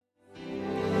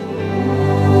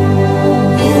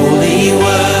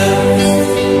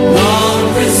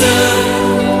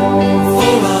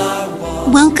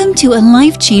to a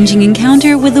life-changing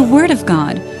encounter with the Word of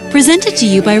God, presented to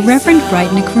you by Reverend Bright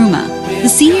Nkrumah, the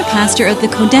senior pastor of the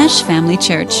Kodesh Family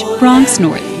Church, Bronx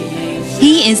North.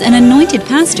 He is an anointed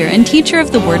pastor and teacher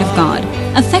of the Word of God,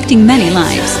 affecting many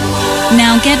lives.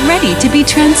 Now get ready to be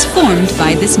transformed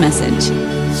by this message.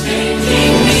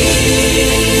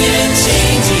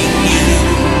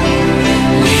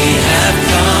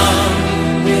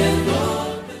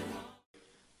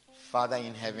 Father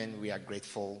in heaven, we are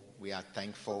grateful, we are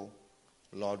thankful.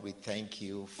 Lord, we thank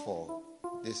you for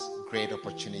this great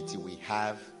opportunity we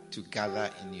have to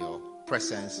gather in your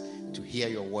presence to hear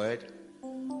your word.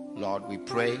 Lord, we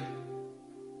pray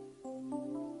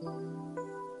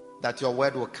that your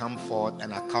word will come forth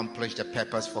and accomplish the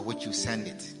purpose for which you send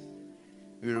it.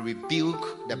 We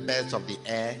rebuke the birds of the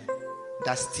air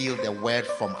that steal the word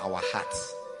from our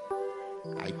hearts.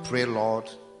 I pray, Lord,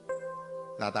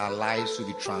 that our lives will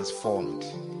be transformed,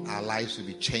 our lives will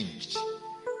be changed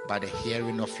by the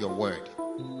hearing of your word.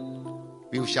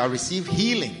 We shall receive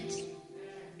healing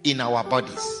in our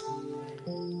bodies.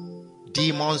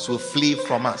 Demons will flee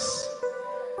from us.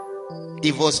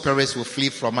 Evil spirits will flee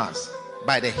from us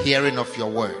by the hearing of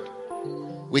your word.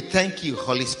 We thank you,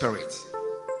 Holy Spirit,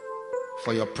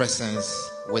 for your presence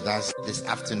with us this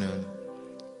afternoon.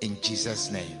 In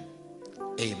Jesus' name,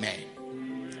 amen.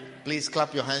 Please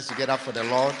clap your hands together for the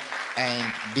Lord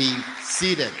and be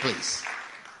seated, please.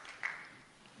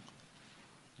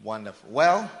 Wonderful.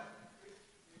 Well,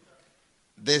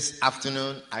 this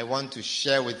afternoon I want to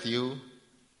share with you,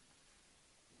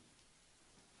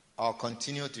 or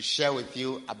continue to share with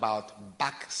you, about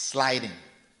backsliding.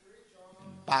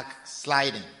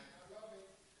 Backsliding.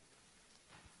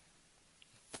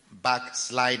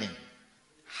 Backsliding.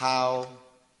 How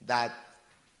that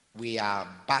we are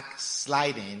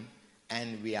backsliding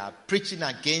and we are preaching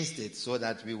against it so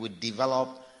that we would develop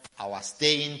our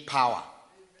staying power,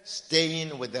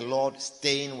 staying with the Lord,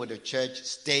 staying with the church,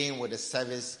 staying with the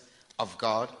service of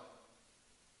God.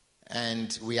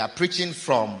 And we are preaching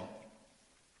from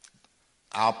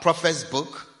our prophet's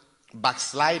book,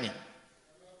 Backsliding.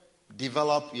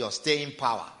 Develop your staying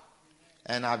power.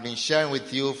 And I've been sharing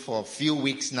with you for a few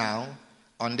weeks now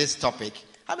on this topic.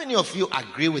 How many of you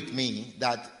agree with me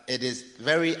that it is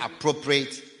very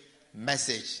appropriate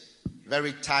message,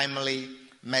 very timely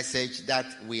message that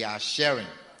we are sharing?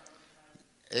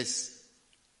 It's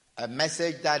a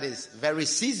message that is very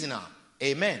seasonal.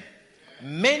 Amen.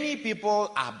 Many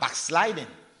people are backsliding.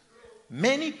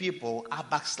 Many people are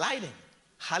backsliding.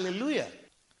 Hallelujah.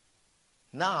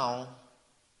 Now,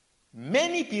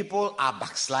 many people are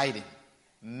backsliding.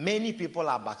 Many people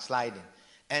are backsliding.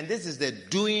 And this is the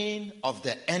doing of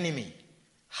the enemy.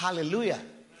 Hallelujah.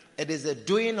 It is the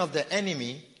doing of the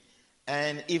enemy.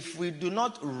 And if we do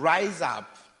not rise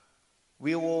up,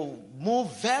 we will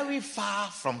move very far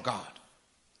from God.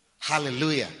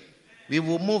 Hallelujah. We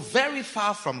will move very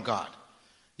far from God.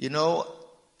 You know,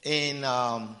 in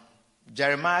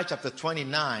Jeremiah chapter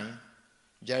 29,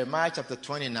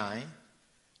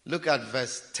 look at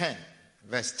verse 10.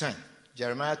 Verse 10.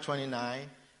 Jeremiah 29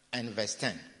 and verse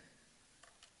 10.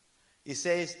 It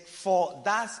says, "For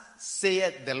thus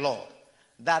saith the Lord,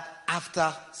 that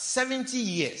after 70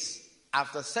 years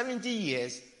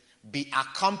be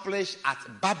accomplished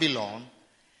at Babylon,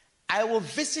 I will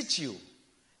visit you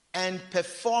and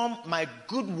perform my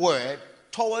good word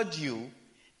toward you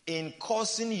in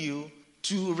causing you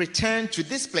to return to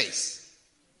this place."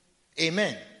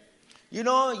 Amen. You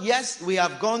know, yes, we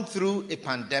have gone through a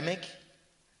pandemic.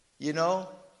 You know,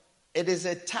 it is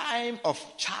a time of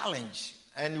challenge.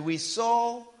 And we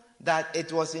saw that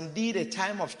it was indeed a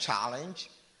time of challenge,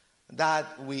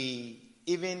 that we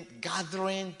even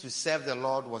gathering to serve the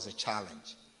Lord was a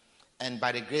challenge. And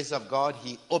by the grace of God,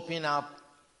 he opened up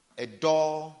a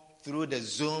door through the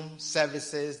Zoom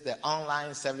services, the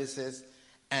online services,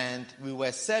 and we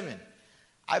were serving.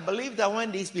 I believe that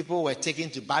when these people were taken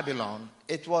to Babylon,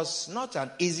 it was not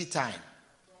an easy time.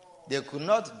 They could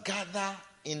not gather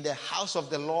in the house of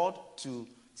the Lord to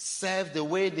serve the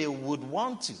way they would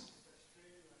want to.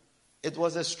 It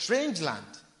was a strange land.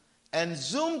 And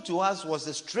Zoom to us was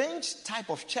a strange type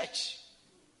of church.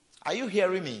 Are you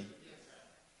hearing me?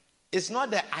 It's not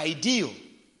the ideal.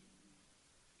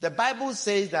 The Bible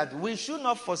says that we should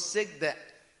not forsake the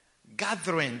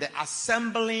gathering, the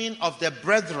assembling of the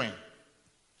brethren.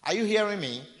 Are you hearing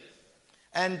me?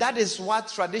 And that is what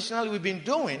traditionally we've been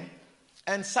doing.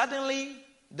 And suddenly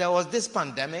there was this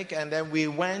pandemic, and then we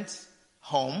went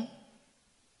home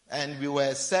and we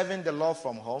were serving the Lord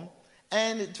from home.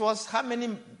 And it was how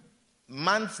many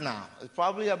months now? It's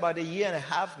probably about a year and a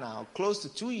half now, close to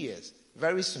 2 years,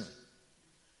 very soon.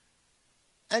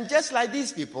 And just like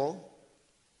these people,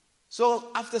 So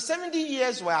after 70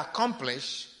 years were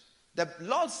accomplished, the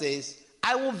Lord says,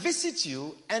 I will visit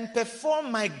you and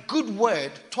perform my good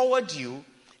word toward you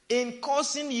in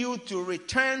causing you to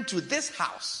return to this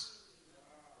house.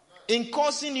 In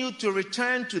causing you to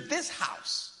return to this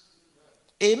house.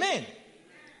 Amen.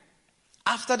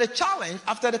 After the challenge,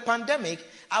 after the pandemic,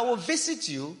 I will visit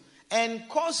you and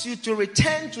cause you to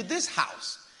return to this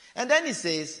house. And then he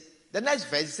says, the next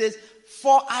verse, he says,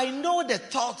 for I know the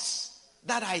thoughts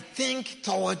that I think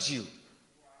towards you.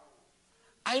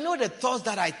 I know the thoughts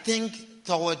that I think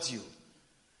towards you.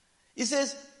 He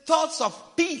says, thoughts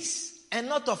of peace and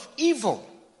not of evil,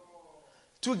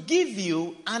 to give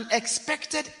you an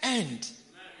expected end.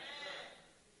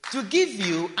 To give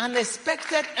you an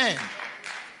expected end.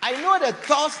 I know the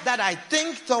thoughts that I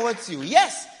think towards you.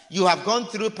 Yes, you have gone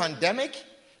through pandemic.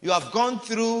 You have gone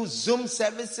through Zoom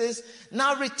services.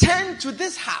 Now return to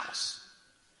this house,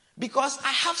 because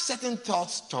I have certain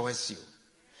thoughts towards you.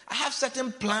 I have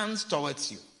certain plans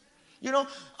towards you. You know,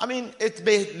 I mean, it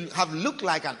may have looked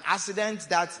like an accident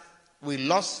that we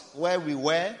lost where we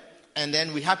were and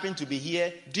then we happen to be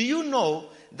here. Do you know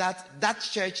that that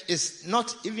church is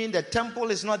not, even the temple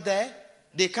is not there?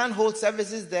 They can't hold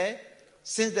services there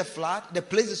since the flood. The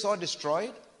place is all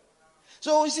destroyed.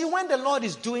 So you see, when the Lord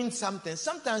is doing something,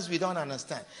 sometimes we don't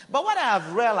understand. But what I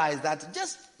have realized, that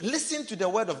just listen to the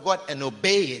word of God and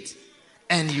obey it,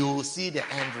 and you will see the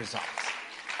end results.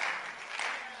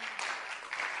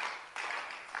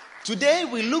 Today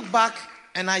we look back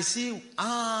and I see,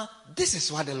 this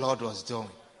is what the Lord was doing.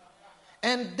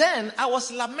 And then I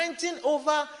was lamenting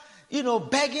over,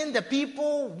 begging the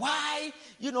people, why?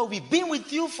 We've been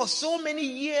with you for so many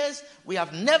years. We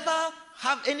have never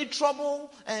had any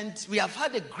trouble, and we have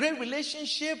had a great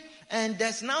relationship. And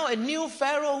there's now a new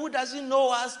Pharaoh who doesn't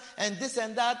know us, and this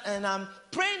and that. And I'm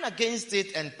praying against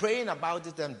it and praying about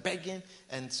it and begging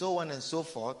and so on and so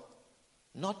forth,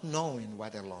 not knowing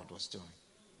what the Lord was doing.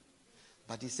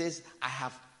 But he says,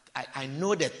 I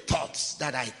know the thoughts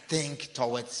that I think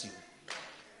towards you.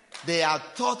 They are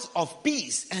thoughts of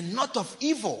peace and not of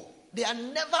evil. They are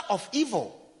never of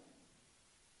evil.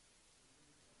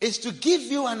 It's to give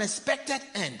you an expected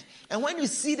end. And when you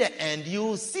see the end, you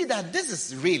will see that this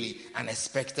is really an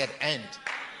expected end.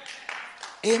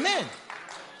 Amen.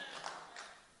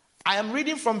 I am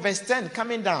reading from verse 10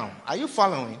 coming down. Are you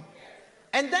following?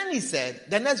 And then he said,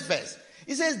 the next verse,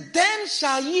 he says, then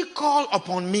shall ye call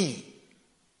upon me.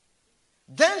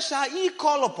 Then shall ye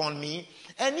call upon me,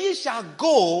 and ye shall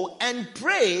go and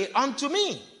pray unto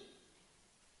me.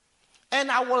 And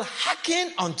I will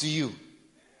hearken unto you.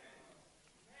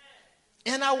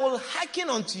 And I will hearken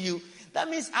unto you. That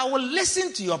means I will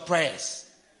listen to your prayers.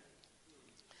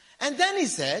 And then he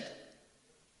said,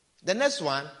 the next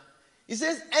one, he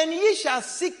says, and ye shall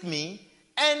seek me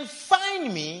and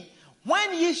find me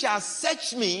when ye shall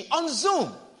search me on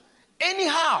Zoom.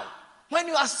 Anyhow, when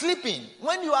you are sleeping,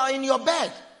 when you are in your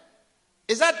bed.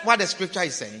 Is that what the scripture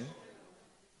is saying?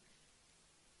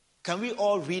 Can we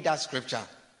all read that scripture?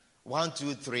 1,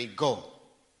 2, 3, go.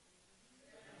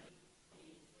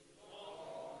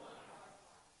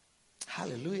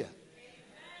 Hallelujah.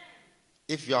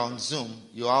 If you are on Zoom,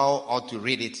 you all ought to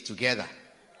read it together.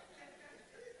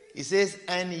 It says,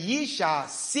 and ye shall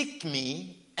seek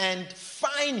me and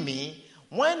find me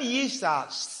when ye shall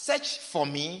search for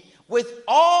me with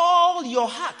all your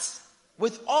heart.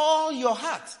 With all your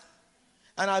heart.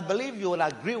 And I believe you will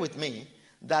agree with me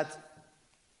that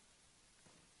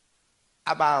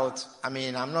I'm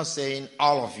not saying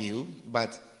all of you,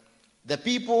 but the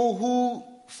people who,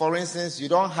 for instance, you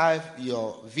don't have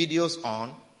your videos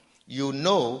on, you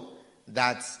know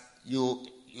that you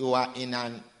are in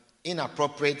an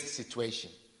inappropriate situation.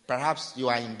 Perhaps you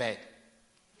are in bed.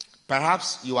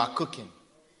 Perhaps you are cooking.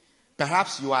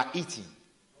 Perhaps you are eating.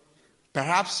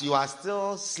 Perhaps you are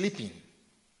still sleeping.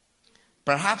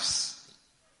 Perhaps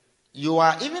you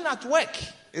are even at work.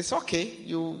 It's okay.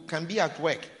 You can be at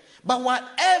work. But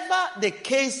whatever the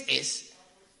case is,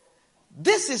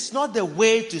 this is not the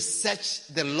way to search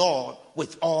the Lord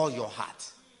with all your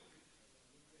heart.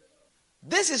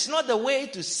 This is not the way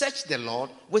to search the Lord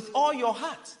with all your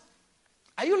heart.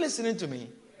 Are you listening to me?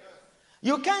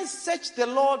 You can't search the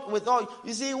Lord with all.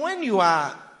 You see, when you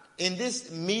are in this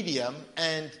medium,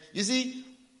 and you see,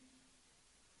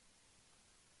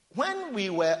 when we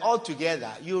were all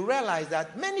together, you realize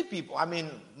that many people,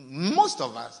 most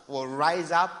of us will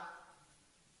rise up,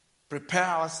 prepare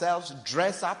ourselves,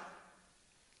 dress up,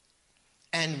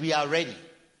 and we are ready.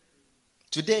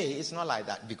 Today, it's not like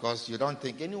that because you don't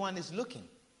think anyone is looking.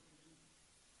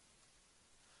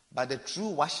 But the true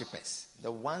worshippers,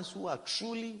 the ones who are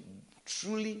truly,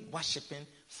 truly worshiping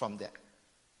from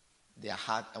their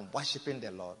heart and worshiping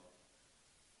the Lord,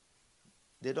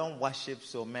 they don't worship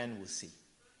so men will see.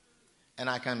 And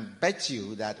I can bet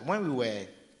you that when we were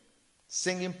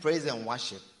singing praise and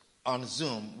worship on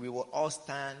Zoom, we will all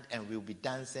stand and we'll be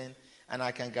dancing. And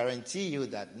I can guarantee you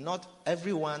that not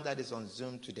everyone that is on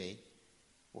Zoom today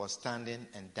was standing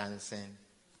and dancing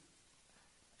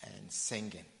and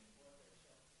singing.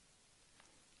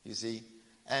 You see?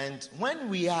 And when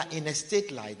we are in a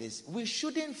state like this, we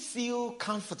shouldn't feel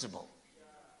comfortable.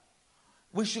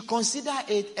 We should consider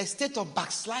it a state of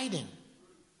backsliding.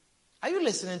 Are you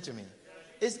listening to me?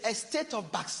 It's a state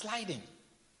of backsliding.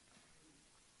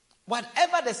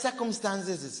 Whatever the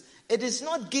circumstances is, it is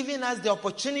not giving us the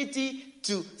opportunity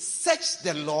to search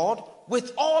the Lord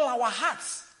with all our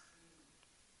hearts.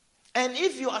 And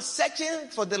if you are searching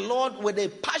for the Lord with a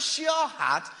partial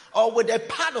heart or with a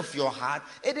part of your heart,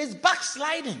 it is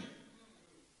backsliding.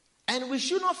 And we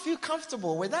should not feel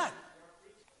comfortable with that.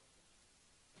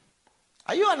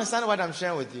 Are you understanding what I'm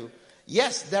sharing with you?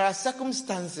 Yes, there are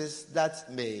circumstances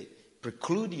that may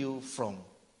preclude you from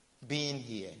being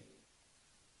here.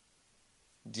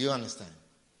 Do you understand?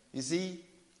 You see,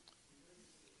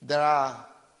 there are,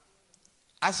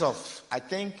 as of, I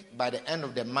think, by the end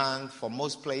of the month, for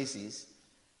most places,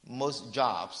 most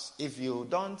jobs, if you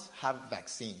don't have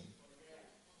vaccine,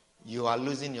 you are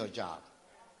losing your job.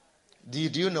 Do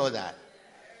you know that?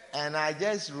 And I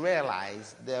just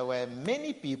realized there were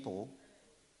many people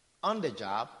on the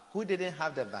job who didn't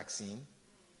have the vaccine.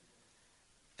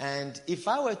 And if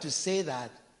I were to say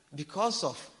that because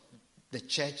of the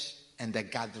church and the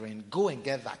gathering, go and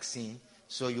get vaccine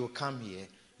so you come here,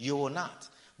 you will not.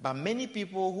 But many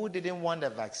people who didn't want the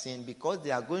vaccine because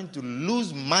they are going to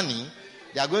lose money,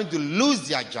 they are going to lose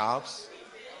their jobs,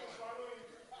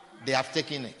 they have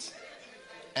taken it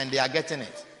and they are getting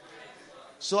it.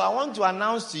 So I want to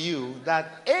announce to you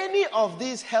that any of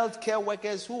these healthcare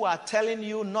workers who are telling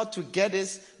you not to get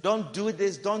this, don't do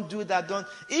that,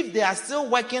 if they are still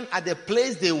working at the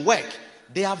place they work,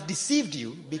 they have deceived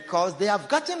you because they have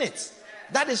gotten it.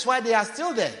 That is why they are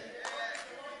still there.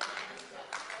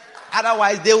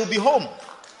 Otherwise, they will be home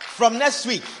from next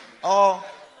week, or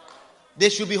they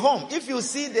should be home. If you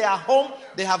see they are home,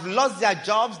 they have lost their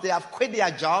jobs, they have quit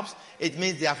their jobs, it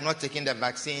means they have not taken the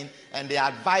vaccine, and the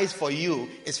advice for you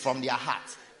is from their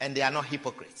heart, and they are not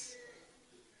hypocrites.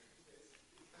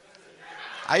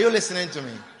 Are you listening to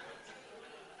me?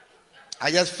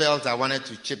 I just felt I wanted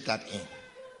to chip that in.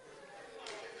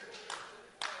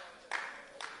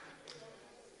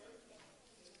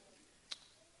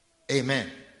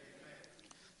 Amen.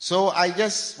 So I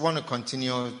just want to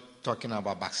continue talking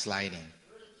about backsliding.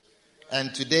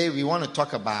 And today we want to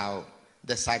talk about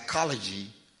the psychology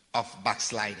of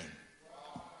backsliding.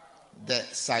 The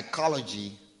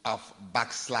psychology of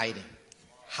backsliding.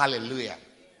 Hallelujah.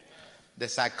 The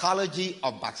psychology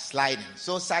of backsliding.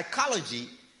 So psychology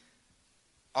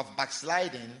of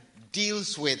backsliding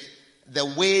deals with the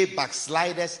way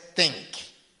backsliders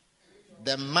think.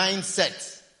 The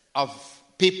mindset of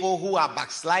people who are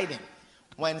backsliding.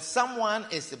 When someone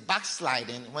is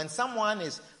backsliding, when someone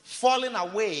is falling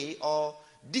away or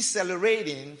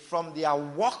decelerating from their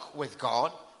walk with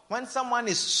God, when someone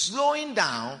is slowing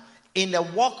down in the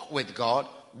walk with God,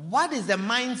 what is the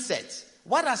mindset?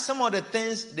 What are some of the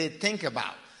things they think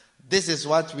about? This is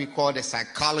what we call the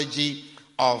psychology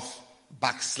of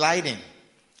backsliding.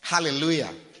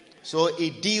 Hallelujah. So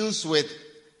it deals with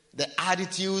the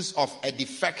attitudes of a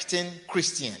defecting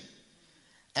Christian.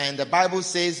 And the Bible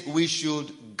says we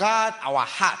should guard our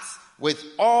hearts with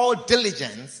all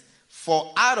diligence,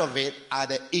 for out of it are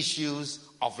the issues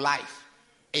of life.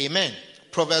 Amen.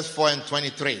 Proverbs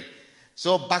 4:23.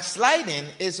 So backsliding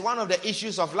is one of the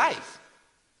issues of life.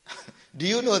 Do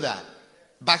you know that?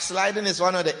 Backsliding is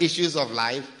one of the issues of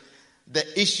life.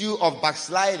 The issue of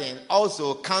backsliding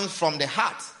also comes from the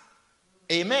heart.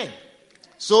 Amen.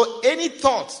 So any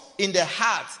thought in the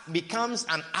heart becomes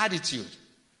an attitude.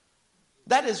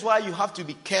 That is why you have to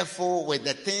be careful with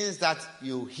the things that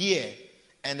you hear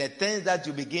and the things that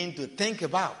you begin to think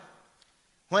about.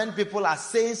 When people are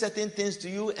saying certain things to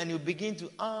you and you begin to,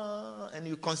 and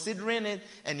you're considering it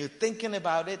and you're thinking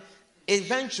about it,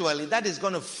 eventually that is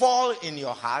going to fall in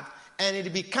your heart and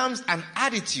it becomes an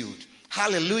attitude.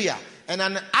 Hallelujah. And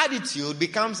an attitude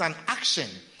becomes an action.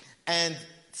 And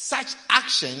such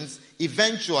actions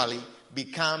eventually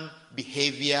become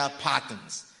behavior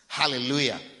patterns.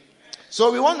 Hallelujah. So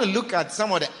we want to look at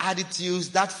some of the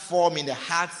attitudes that form in the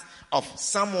hearts of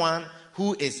someone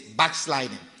who is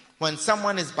backsliding. When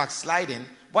someone is backsliding,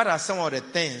 what are some of the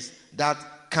things that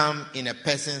come in a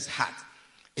person's heart?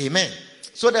 Amen.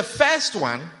 So the first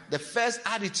one, the first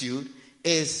attitude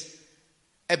is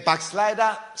a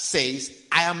backslider says,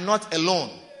 I am not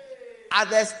alone.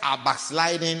 Others are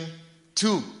backsliding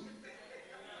too.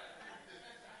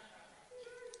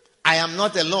 I am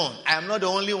not alone. I am not the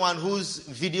only one whose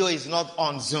video is not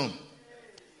on Zoom.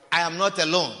 I am not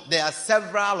alone. There are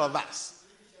several of us.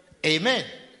 Amen.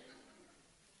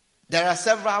 There are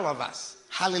several of us.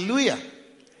 Hallelujah.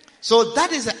 So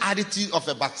that is the attitude of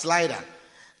a backslider.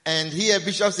 And here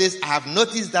Bishop says, I have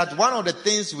noticed that one of the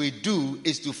things we do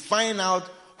is to find out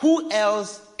who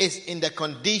else is in the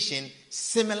condition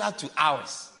similar to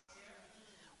ours.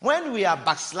 When we are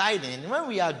backsliding, when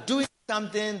we are doing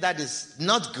something that is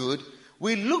not good,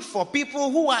 we look for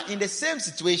people who are in the same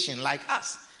situation like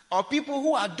us, or people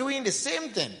who are doing the same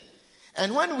thing.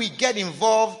 And when we get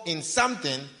involved in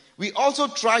something, we also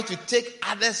try to take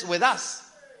others with us.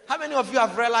 How many of you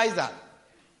have realized that?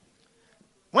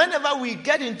 Whenever we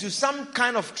get into some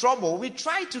kind of trouble, we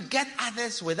try to get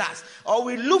others with us, or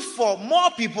we look for more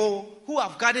people who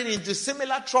have gotten into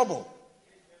similar trouble.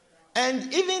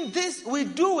 And even this, we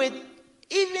do it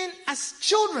even as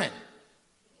children.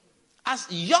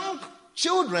 As young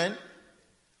children,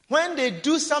 when they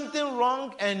do something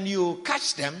wrong and you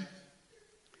catch them,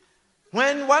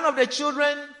 when one of the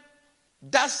children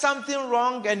does something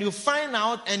wrong and you find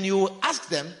out and you ask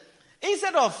them,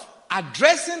 instead of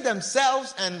addressing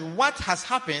themselves and what has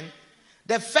happened,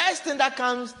 the first thing that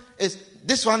comes is,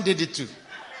 this one did it too.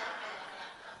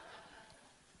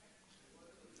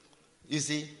 You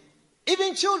see,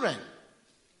 even children,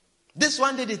 this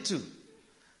one did it too.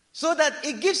 So that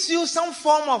it gives you some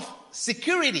form of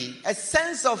security, a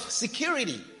sense of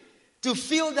security, to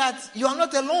feel that you are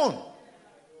not alone.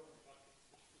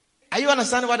 Are you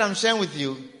understanding what I'm sharing with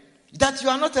you? That you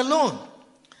are not alone.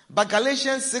 But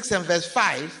Galatians 6 and verse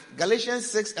 5,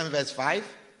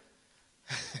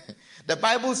 the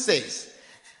Bible says,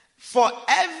 for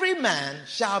every man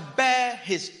shall bear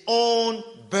his own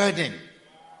burden.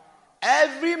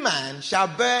 Every man shall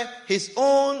bear his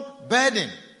own burden.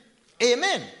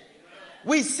 Amen.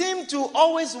 We seem to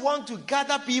always want to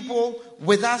gather people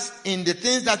with us in the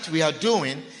things that we are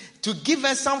doing to give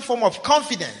us some form of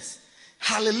confidence.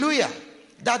 Hallelujah.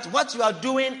 That what you are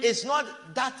doing is not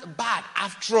that bad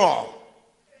after all.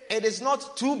 It is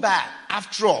not too bad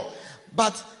after all.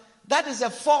 But that is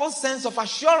a false sense of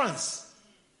assurance.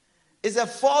 It's a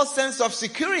false sense of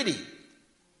security.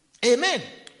 Amen.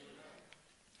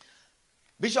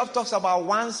 Bishop talks about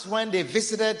once when they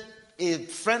visited a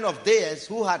friend of theirs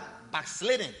who had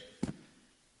backslidden.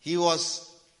 He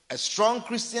was a strong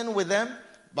Christian with them,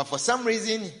 but for some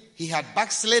reason he had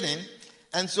backslidden.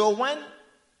 And so when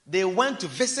they went to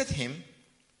visit him,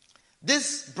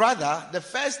 this brother, the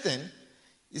first thing,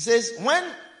 he says, when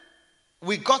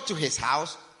we got to his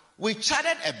house, we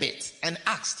chatted a bit and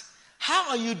asked,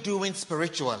 how are you doing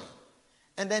spiritually?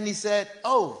 And then he said,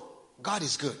 oh, God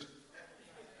is good.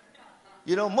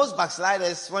 You know, most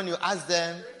backsliders, when you ask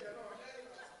them,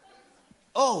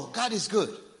 oh, God is good.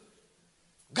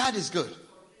 God is good.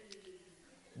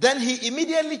 Then he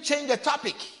immediately changed the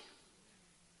topic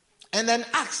and then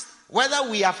asked whether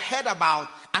we have heard about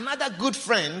another good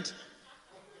friend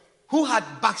who had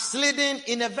backslidden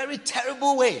in a very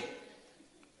terrible way.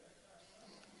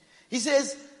 He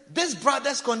says, this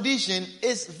brother's condition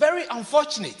is very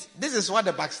unfortunate. This is what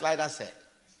the backslider said.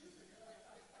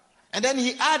 And then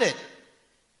he added,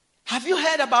 have you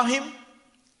heard about him?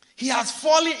 He has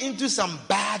fallen into some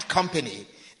bad company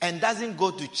and doesn't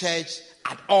go to church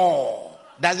at all.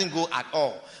 Doesn't go at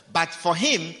all. But for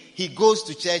him, he goes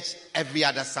to church every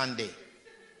other Sunday.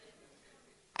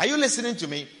 Are you listening to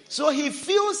me? So he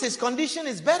feels his condition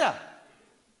is better.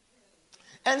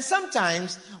 And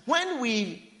sometimes when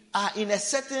we are in a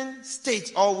certain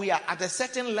state or we are at a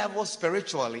certain level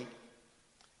spiritually,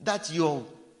 that you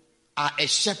are a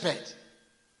shepherd.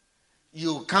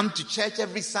 You come to church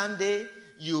every Sunday.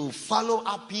 You follow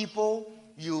up people.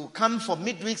 You come for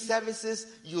midweek services.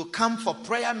 You come for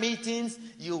prayer meetings.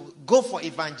 You go for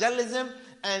evangelism.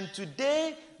 And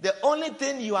today, the only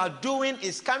thing you are doing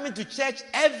is coming to church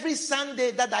every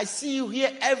Sunday, that I see you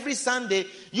here every Sunday.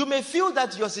 You may feel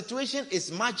that your situation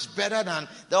is much better than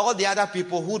all the other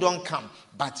people who don't come.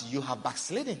 But you have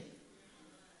backslidden.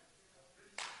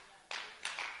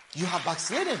 You have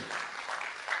backslidden.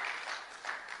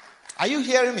 Are you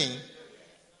hearing me?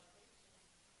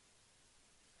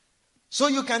 So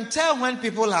you can tell when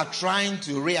people are trying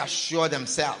to reassure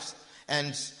themselves.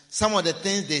 And some of the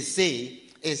things they say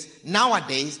is,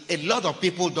 nowadays, a lot of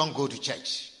people don't go to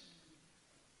church.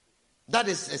 That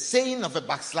is a saying of a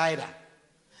backslider.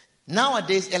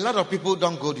 Nowadays, a lot of people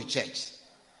don't go to church.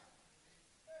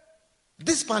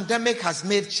 This pandemic has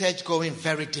made church going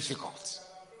very difficult.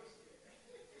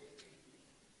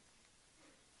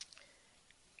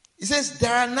 He says,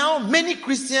 there are now many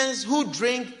Christians who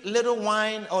drink little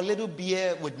wine or little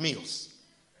beer with meals.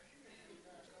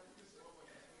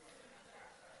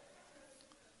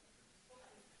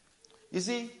 You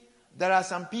see, there are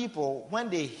some people,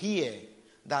 when they hear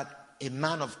that a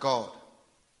man of God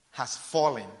has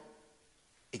fallen,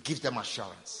 it gives them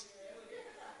assurance.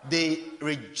 They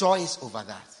rejoice over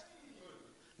that.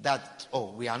 That,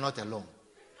 oh, we are not alone.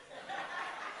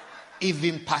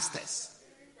 Even pastors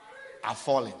are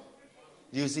falling.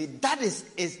 You see, that is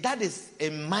a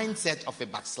mindset of a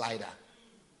backslider.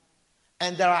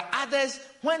 And there are others,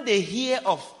 when they hear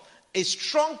of a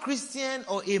strong Christian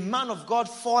or a man of God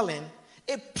falling,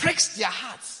 it pricks their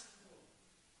hearts.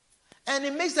 And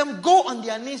it makes them go on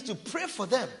their knees to pray for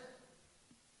them.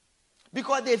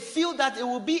 Because they feel that it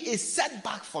will be a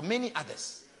setback for many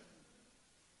others.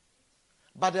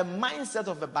 But the mindset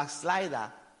of a backslider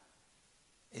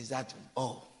is that,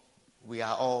 oh, we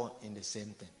are all in the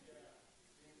same thing.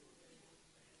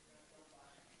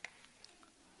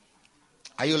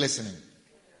 Are you listening?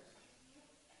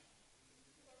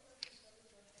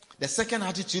 The second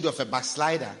attitude of a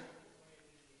backslider,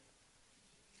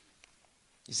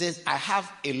 he says, I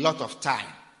have a lot of time.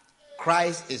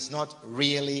 Christ is not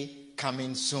really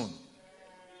coming soon.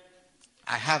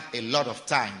 I have a lot of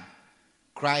time.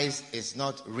 Christ is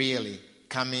not really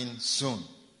coming soon.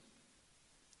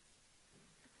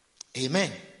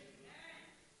 Amen.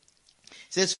 It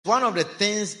says one of the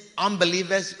things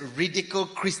unbelievers ridicule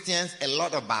Christians a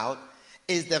lot about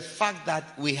is the fact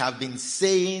that we have been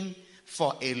saying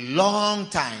for a long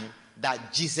time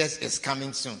that Jesus is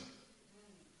coming soon.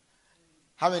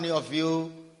 How many of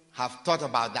you have thought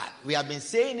about that? We have been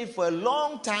saying it for a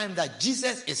long time that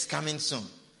Jesus is coming soon.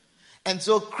 And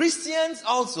so Christians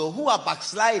also who are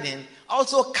backsliding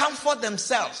also comfort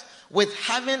themselves with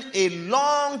having a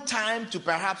long time to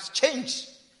perhaps change.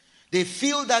 They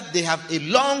feel that they have a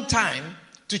long time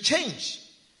to change.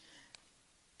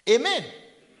 Amen.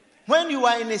 When you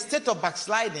are in a state of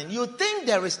backsliding, you think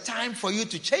there is time for you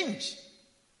to change.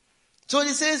 So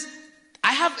he says,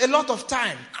 I have a lot of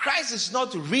time. Christ is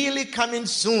not really coming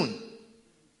soon.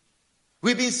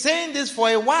 We've been saying this for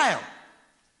a while.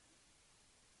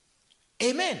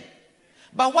 Amen.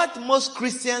 But what most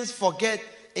Christians forget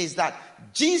is that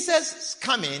Jesus'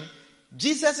 coming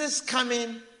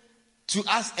to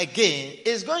us again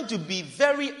is going to be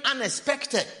very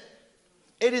unexpected.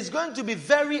 It is going to be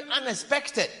very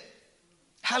unexpected.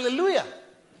 Hallelujah.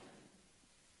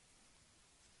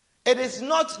 It is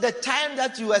not the time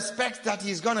that you expect that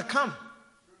he's going to come.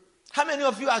 How many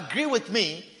of you agree with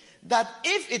me that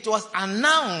if it was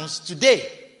announced today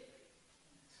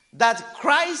that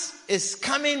Christ is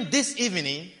coming this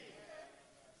evening,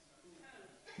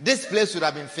 this place would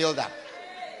have been filled up?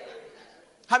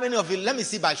 How many of you, let me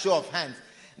see by show of hands,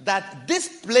 that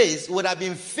this place would have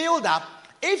been filled up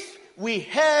if we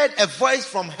heard a voice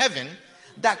from heaven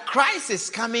that Christ is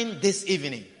coming this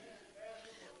evening?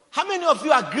 How many of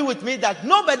you agree with me that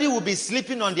nobody will be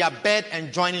sleeping on their bed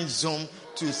and joining Zoom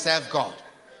to serve God?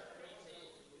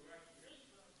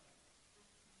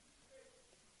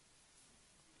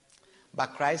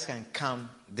 But Christ can come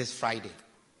this Friday.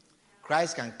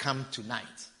 Christ can come tonight.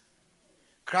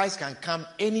 Christ can come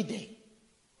any day.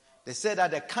 They say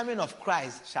that the coming of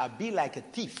Christ shall be like a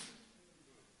thief.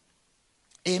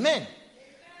 Amen.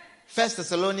 1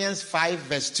 Thessalonians 5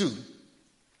 verse 2.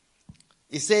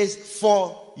 It says,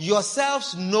 for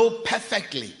yourselves know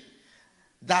perfectly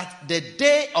that the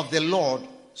day of the Lord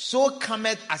so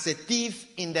cometh as a thief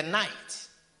in the night.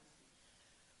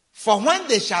 For when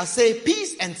they shall say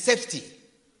peace and safety,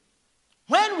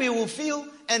 when we will feel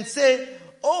and say,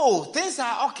 oh, things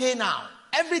are okay now,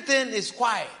 everything is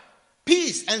quiet,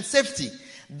 peace and safety,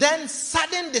 then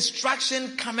sudden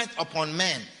destruction cometh upon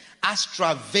men, as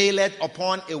travaileth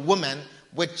upon a woman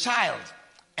with child,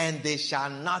 and they shall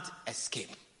not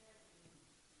escape.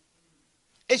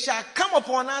 It shall come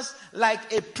upon us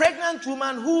like a pregnant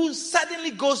woman who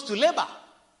suddenly goes to labor.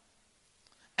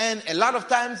 And a lot of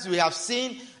times we have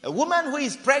seen a woman who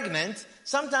is pregnant,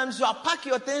 sometimes you are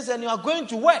packing your things and you are going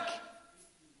to work.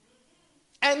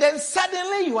 And then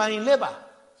suddenly you are in labor.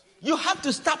 You have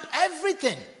to stop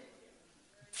everything,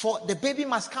 for the baby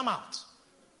must come out.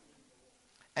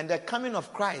 And the coming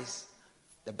of Christ,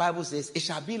 the Bible says, it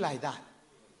shall be like that.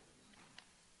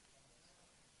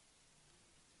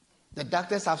 The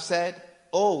doctors have said,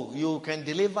 oh, you can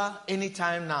deliver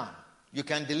anytime now. You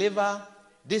can deliver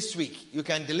this week. You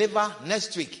can deliver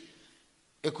next week.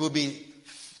 It could be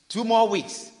 2 more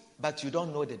weeks, but you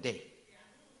don't know the day.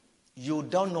 You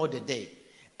don't know the day.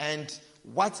 And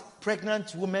what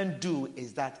pregnant women do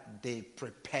is that they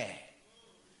prepare.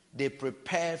 they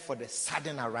prepare for the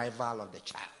sudden arrival of the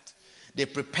child. They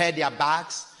prepare their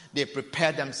bags, they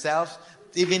prepare themselves.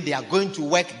 Even they are going to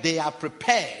work, they are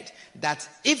prepared that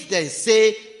if they say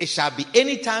it shall be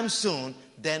anytime soon,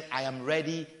 then I am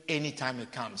ready anytime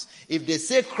it comes. If they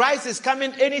say Christ is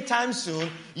coming anytime soon,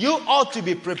 you ought to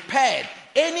be prepared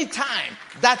anytime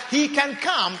that he can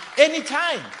come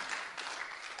anytime.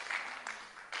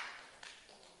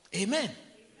 Amen.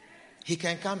 He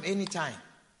can come anytime.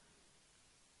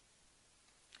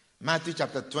 Matthew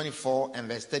chapter 24 and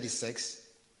verse 36.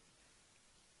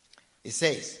 It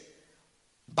says,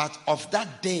 but of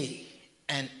that day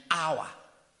and hour,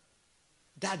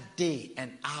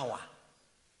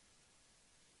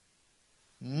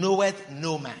 knoweth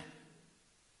no man.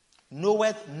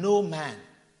 Knoweth no man.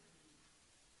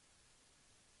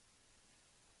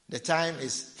 The time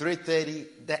is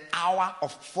 3:30, the hour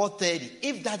of 4:30.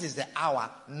 If that is the hour,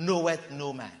 knoweth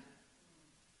no man.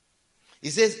 He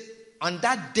says, on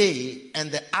that day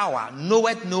and the hour,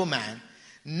 knoweth no man,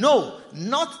 no,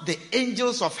 not the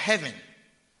angels of heaven,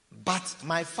 but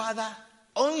my Father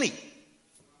only.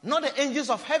 Not the angels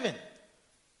of heaven.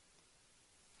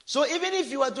 So even if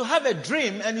you were to have a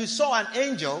dream and you saw an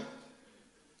angel,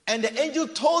 and the angel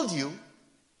told you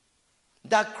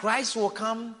that Christ will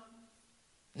come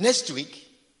next week,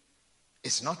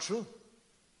 it's not true.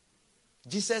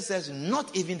 Jesus says,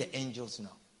 not even the angels know.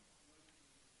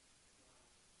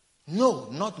 No,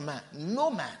 not man. No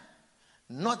man.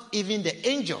 Not even the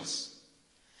angels.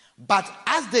 But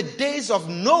as the days of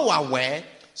Noah were,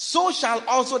 so shall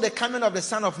also the coming of the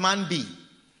Son of Man be.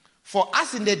 For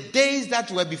as in the days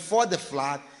that were before the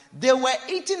flood, they were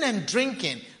eating and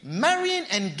drinking, marrying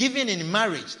and giving in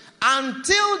marriage,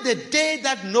 until the day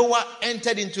that Noah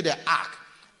entered into the ark,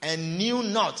 and knew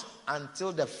not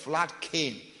until the flood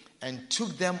came and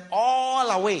took them all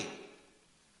away.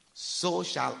 So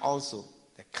shall also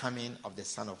the coming of the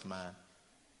Son of Man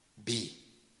be.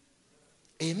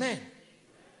 Amen.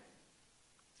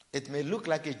 It may look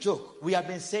like a joke. We have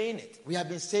been saying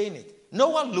it.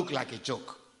 Noah looked like a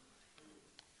joke.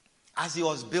 As he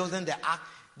was building the ark,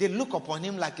 they looked upon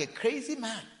him like a crazy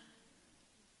man.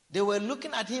 They were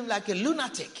looking at him like a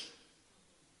lunatic.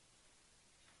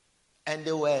 And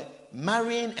they were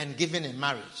marrying and giving in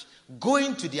marriage,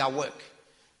 going to their work,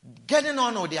 getting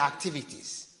on with their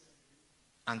activities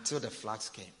until the floods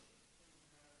came.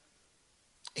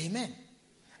 Amen.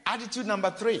 Attitude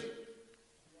number 3.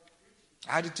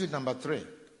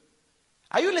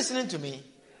 Are you listening to me?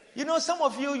 You know, some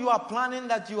of you are planning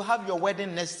that you have your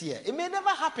wedding next year. It may never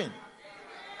happen.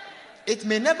 It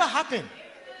may never happen.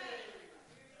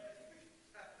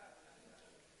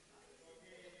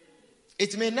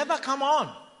 It may never come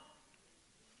on.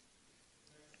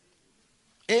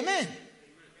 Amen.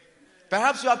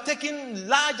 Perhaps you have taken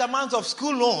large amounts of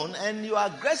school loan and you are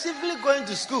aggressively going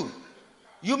to school.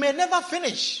 You may never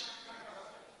finish.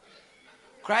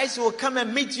 Christ will come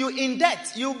and meet you in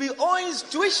debt. You'll be owing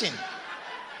tuition.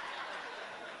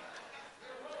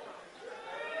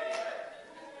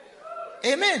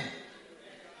 Amen.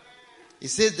 He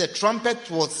says the trumpet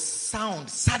will sound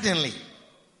suddenly.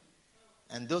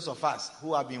 And those of us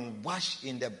who have been washed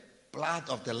in the blood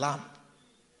of the Lamb,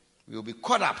 we will be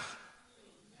caught up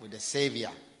with the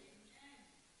Savior.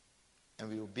 And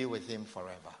we will be with him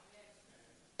forever.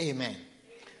 Amen.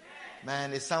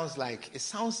 Man, it sounds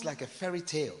like a fairy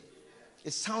tale.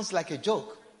 It sounds like a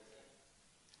joke.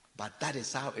 But that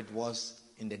is how it was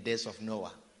in the days of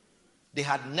Noah. They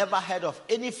had never heard of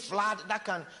any flood that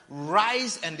can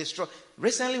rise and destroy.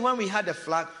 Recently, when we had a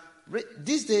flood,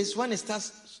 these days when it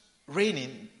starts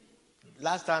raining,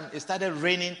 last time it started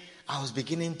raining, I was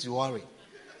beginning to worry.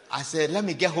 I said, let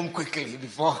me get home quickly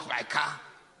before my car.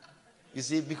 You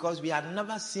see, because we had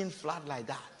never seen flood like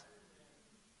that.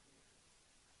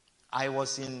 I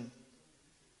was in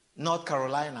North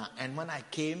Carolina, and when I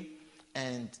came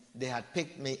and they had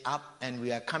picked me up and we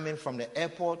were coming from the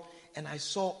airport, and I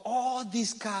saw all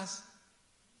these cars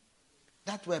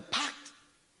that were packed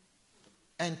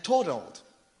and totaled.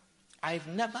 I've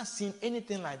never seen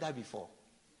anything like that before.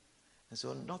 And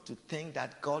so not to think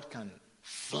that God can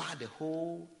flood the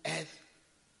whole earth.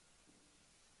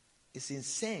 It's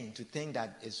insane to think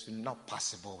that it's not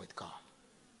possible with God.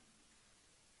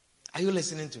 Are you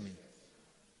listening to me?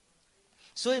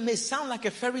 So it may sound like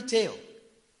a fairy tale.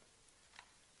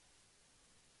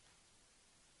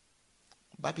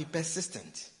 But be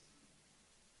persistent.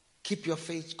 Keep your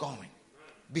faith going.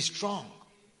 Be strong.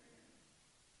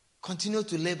 Continue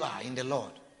to labor in the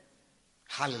Lord.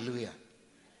 Hallelujah.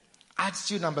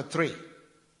 Attitude number 3.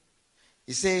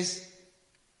 He says,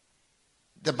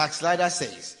 the backslider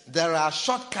says, there are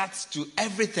shortcuts to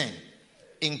everything.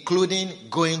 including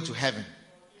going to heaven.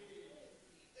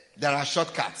 There are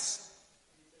shortcuts.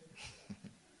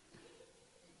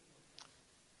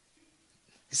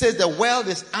 He says the world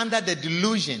is under the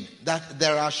delusion that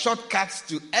there are shortcuts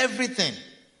to everything.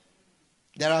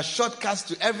 There are shortcuts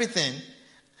to everything.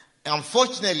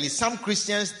 Unfortunately, some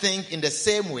Christians think in the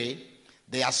same way.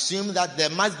 They assume that there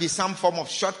must be some form of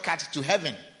shortcut to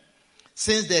heaven,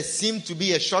 since there seems to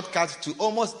be a shortcut to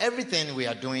almost everything we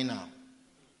are doing now.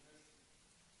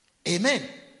 Amen.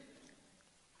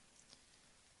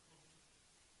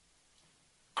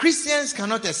 Christians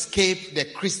cannot escape the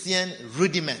Christian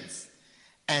rudiments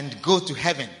and go to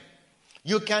heaven.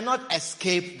 You cannot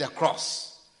escape the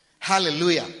cross.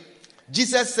 Hallelujah.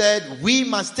 Jesus said we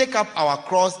must take up our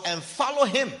cross and follow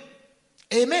him.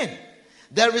 Amen.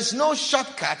 There is no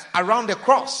shortcut around the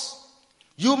cross.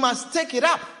 You must take it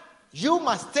up. You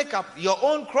must take up your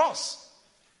own cross.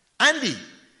 Andy,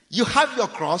 you have your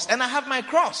cross and I have my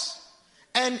cross.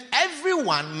 And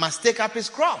everyone must take up his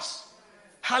cross.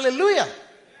 Hallelujah.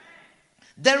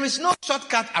 There is no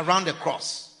shortcut around the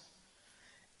cross.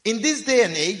 In this day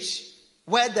and age,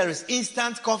 where there is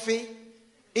instant coffee,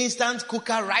 instant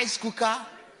cooker, rice cooker,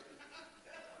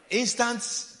 instant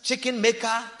chicken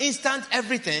maker, instant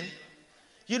everything,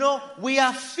 we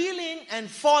are feeling and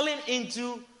falling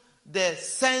into the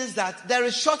sense that there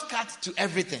is shortcut to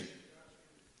everything.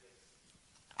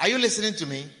 Are you listening to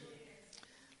me?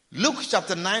 Luke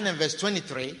chapter 9 and verse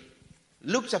 23.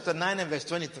 Luke chapter 9 and verse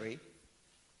 23.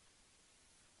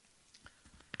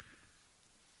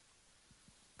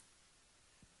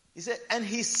 He said, and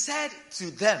he said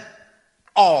to them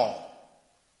all.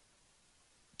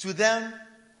 To them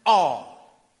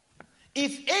all.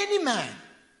 If any man,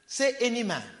 say any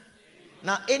man.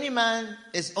 Now, any man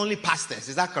is only pastors.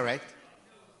 Is that correct?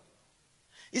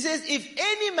 He says, if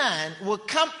any man will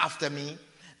come after me,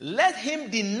 let him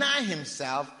deny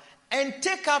himself and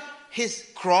take up his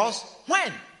cross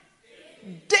when?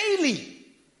 Daily.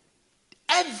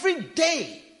 Every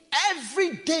day.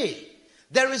 Every day.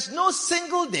 There is no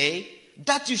single day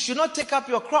that you should not take up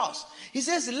your cross. He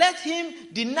says, let him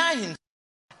deny himself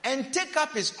and take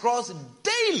up his cross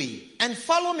daily and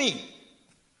follow me.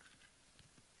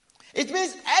 It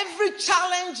means every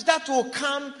challenge that will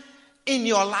come in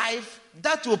your life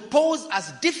that will pose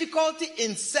as difficulty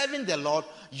in serving the Lord,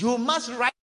 you must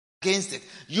rise against it.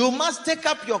 You must take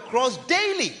up your cross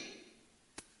daily.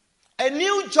 A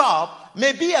new job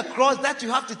may be a cross that you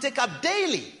have to take up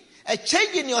daily. A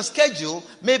change in your schedule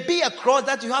may be a cross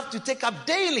that you have to take up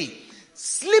daily.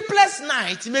 Sleepless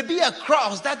nights may be a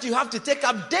cross that you have to take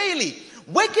up daily.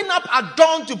 Waking up at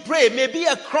dawn to pray may be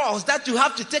a cross that you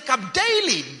have to take up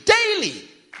daily. Daily.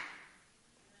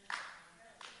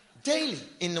 Daily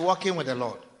in walking with the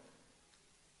Lord.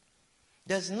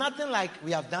 There's nothing like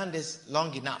we have done this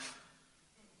long enough.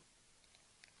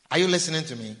 Are you listening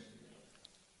to me?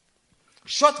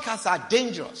 Shortcuts are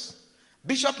dangerous.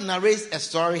 Bishop narrates a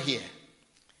story here.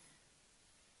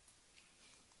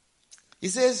 He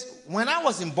says, when I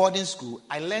was in boarding school,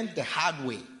 I learned the hard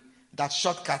way that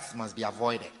shortcuts must be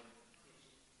avoided.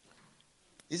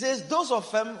 He says, those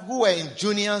of them who were in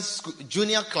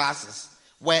junior classes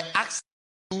were asked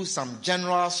to do some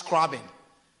general scrubbing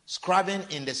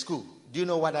in the school. Do you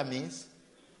know what that means?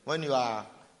 When you are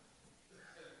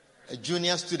a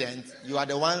junior student, you are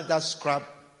the one that scrub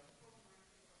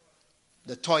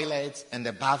the toilets and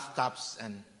the bathtubs,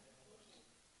 and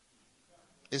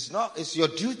it's your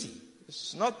duty.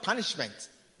 It's not punishment.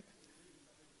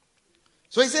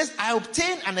 So he says, I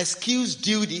obtained an excuse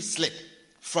duty slip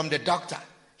from the doctor.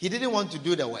 He didn't want to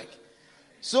do the work.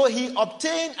 So he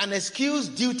obtained an excuse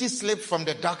duty slip from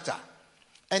the doctor.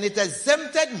 And it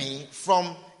exempted me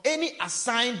from any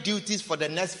assigned duties for the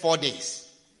next 4 days.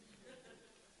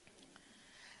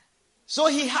 So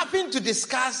he happened to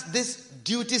discuss this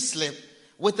duty slip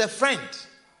with a friend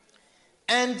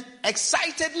and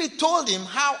excitedly told him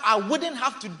how I wouldn't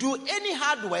have to do any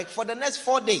hard work for the next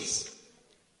 4 days.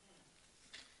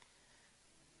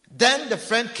 Then the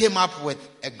friend came up with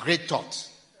a great thought,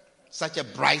 such a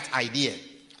bright idea.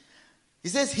 He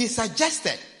says, he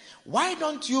suggested, why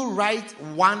don't you write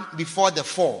 1 before the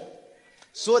 4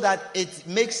 so that it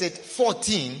makes it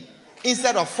 14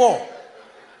 instead of 4?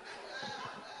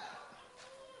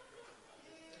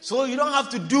 So you don't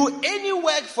have to do any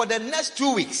work for the next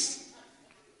 2 weeks.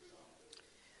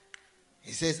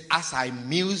 He says, as I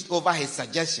mused over his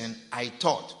suggestion, I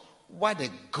thought, what a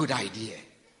good idea.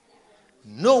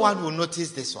 No one will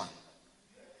notice this one.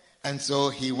 And so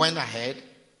he went ahead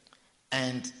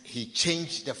and he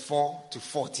changed the 4 to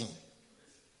 14.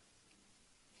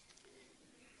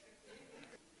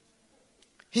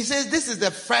 He says, this is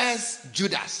the first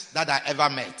Judas that I ever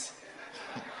met.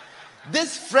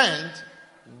 This friend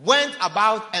went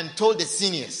about and told the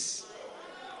seniors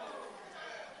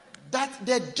that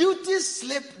the duty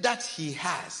slip that he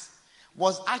has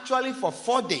was actually for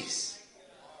 4 days.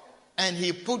 And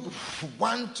he put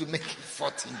one to make it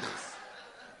 14 days.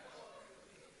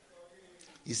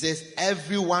 He says,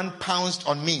 everyone pounced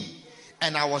on me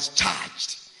and I was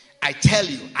charged. I tell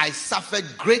you, I suffered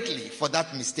greatly for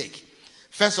that mistake.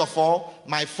 First of all,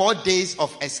 my 4 days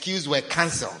of excuse were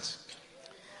cancelled.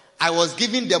 I was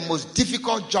given the most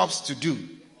difficult jobs to do.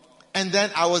 And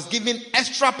then I was given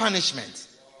extra punishment.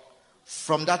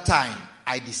 From that time,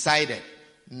 I decided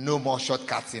no more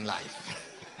shortcuts in life.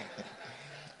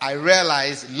 I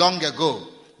realized long ago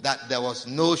that there was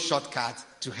no shortcut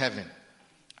to heaven.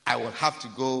 I will have to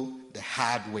go the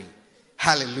hard way.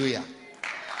 Hallelujah.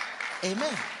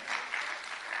 Amen.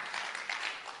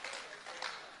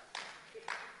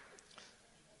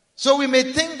 So we may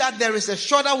think that there is a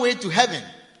shorter way to heaven,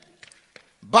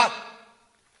 but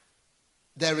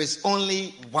there is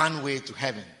only one way to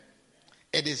heaven.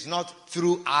 It is not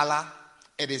through Allah.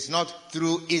 It is not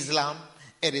through Islam.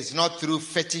 It is not through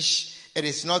fetish. It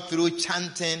is not through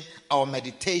chanting or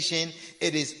meditation.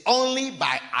 It is only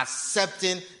by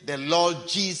accepting the Lord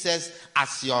Jesus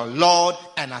as your Lord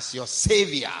and as your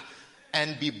Savior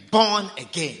and be born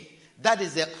again. That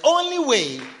is the only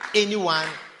way anyone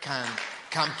can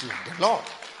come to the Lord.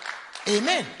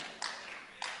 Amen.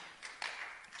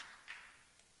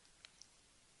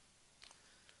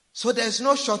 So there's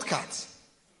no shortcut.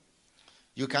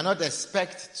 You cannot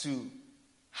expect to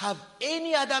have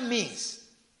any other means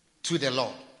to the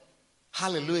Lord.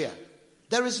 Hallelujah.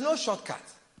 There is no shortcut.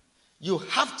 You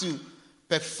have to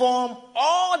perform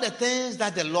all the things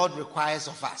that the Lord requires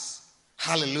of us.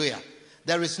 Hallelujah.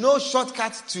 There is no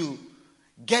shortcut to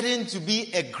getting to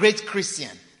be a great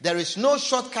Christian. There is no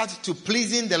shortcut to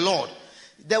pleasing the Lord.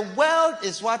 The world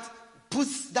is what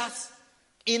puts that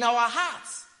in our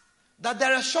hearts, that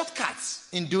there are shortcuts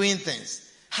in doing things.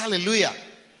 Hallelujah.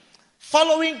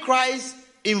 Following Christ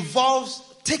involves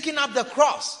taking up the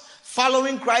cross.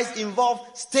 Following Christ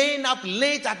involves staying up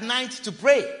late at night to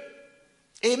pray.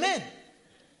 Amen.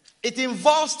 It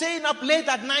involves staying up late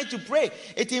at night to pray.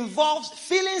 It involves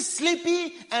feeling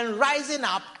sleepy and rising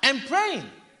up and praying.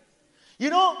 You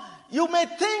know, you may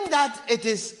think that it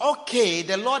is okay,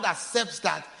 the Lord accepts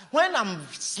that. When I'm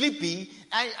sleepy,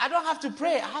 I don't have to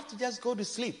pray. I have to just go to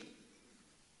sleep.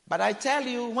 But I tell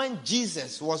you, when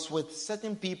Jesus was with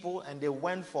certain people and they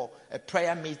went for a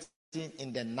prayer meeting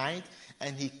in the night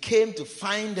and he came to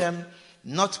find them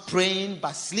not praying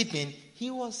but sleeping, he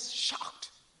was shocked.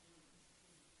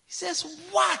 He says,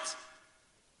 what?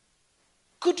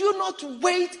 Could you not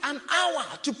wait an hour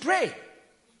to pray?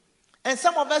 And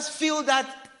some of us feel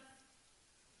that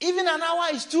even an hour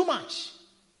is too much.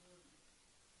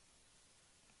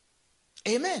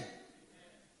 Amen.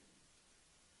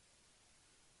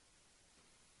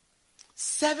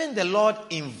 Serving the Lord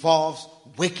involves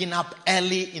waking up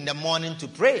early in the morning to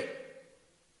pray.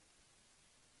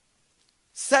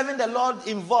 Serving the Lord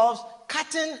involves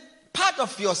cutting part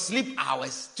of your sleep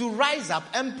hours to rise up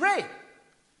and pray.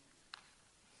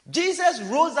 Jesus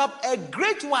rose up a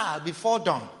great while before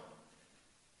dawn.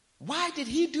 Why did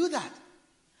he do that?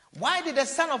 Why did the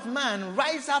Son of Man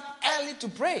rise up early to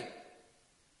pray?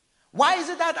 Why is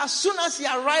it that as soon as he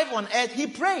arrived on earth, he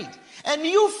prayed? And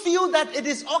you feel that it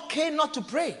is okay not to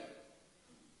pray?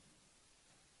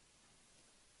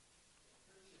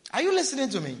 Are you listening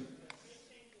to me?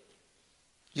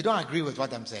 You don't agree with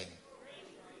what I'm saying.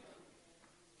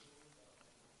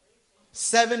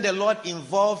 Serving the Lord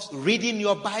involves reading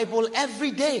your Bible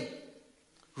every day.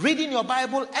 Reading your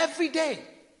Bible every day.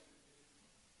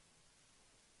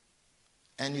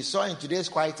 And you saw in today's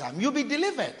quiet time, you'll be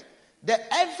delivered. That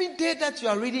every day that you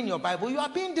are reading your Bible, you are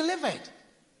being delivered.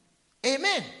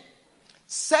 Amen.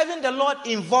 Serving the Lord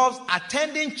involves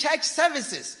attending church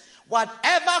services.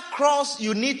 Whatever cross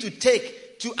you need to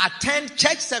take to attend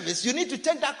church service, you need to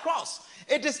take that cross.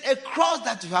 It is a cross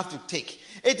that you have to take.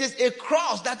 It is a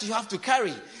cross that you have to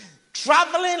carry.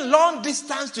 Traveling long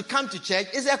distance to come to church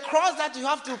is a cross that you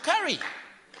have to carry.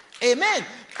 Amen.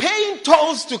 Paying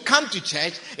tolls to come to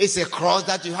church is a cross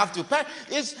that you have to pay.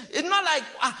 It's not like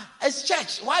it's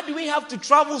church. Why do we have to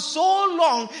travel so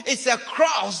long? It's a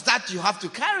cross that you have to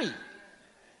carry.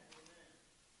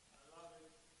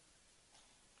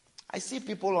 I see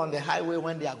people on the highway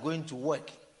when they are going to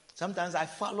work. Sometimes I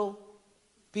follow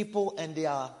people and they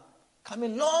are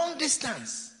coming long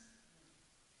distance.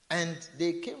 And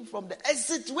they came from the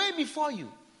exit way before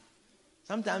you.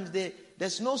 Sometimes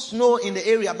there's no snow in the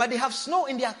area, but they have snow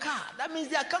in their car. That means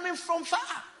they are coming from far.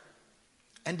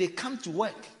 And they come to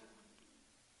work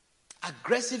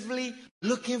aggressively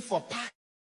looking for parts.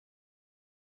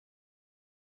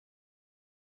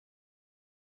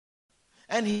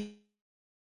 And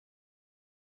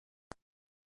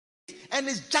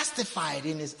is justified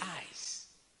in his eyes.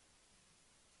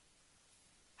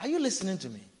 Are you listening to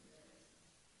me?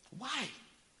 Why?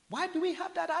 Why do we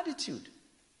have that attitude?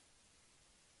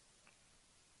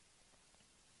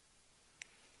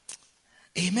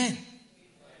 Amen.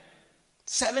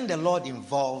 Serving the Lord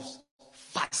involves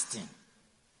fasting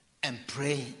and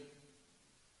praying.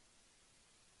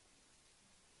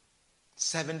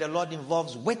 Serving the Lord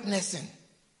involves witnessing.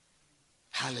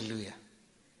 Hallelujah.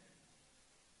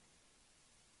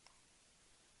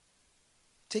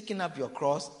 Taking up your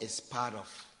cross is part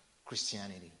of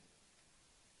Christianity.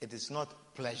 It is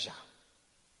not pleasure.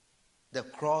 The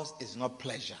cross is not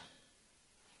pleasure.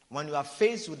 When you are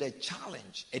faced with a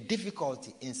challenge, a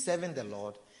difficulty in serving the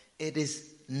Lord, it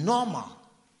is normal.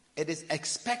 It is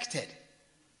expected.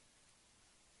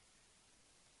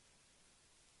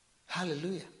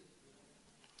 Hallelujah.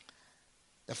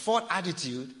 The fourth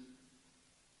attitude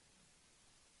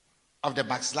of the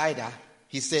backslider,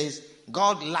 he says,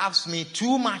 God loves me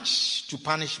too much to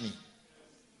punish me.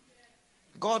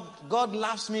 God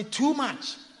loves me too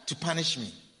much to punish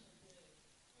me.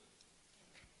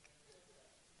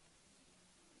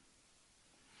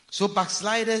 So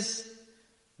backsliders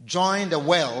join the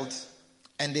world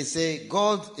and they say,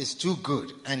 God is too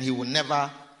good and he will never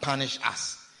punish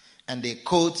us. And they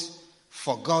quote,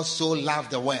 for God so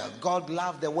loved the world. God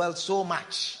loved the world so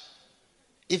much.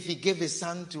 If he gave his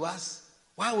son to us,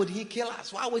 why would he kill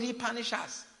us? Why would he punish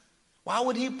us? Why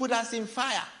would he put us in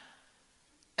fire?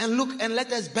 And look and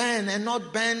let us burn and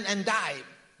not burn and die.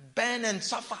 Burn and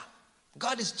suffer.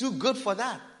 God is too good for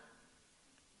that.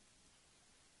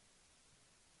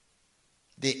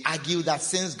 They argue that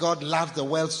since God loves the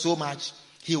world so much,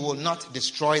 he will not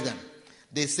destroy them.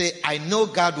 They say, I know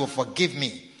God will forgive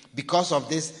me. Because of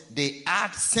this, they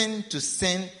add sin to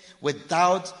sin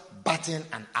without batting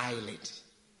an eyelid.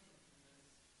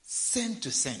 Sin to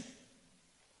sin.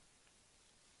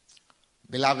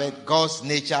 Beloved, God's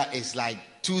nature is like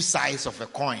two sides of a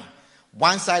coin.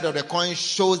 One side of the coin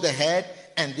shows the head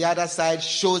and the other side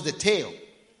shows the tail.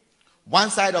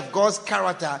 One side of God's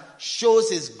character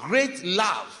shows his great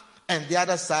love and the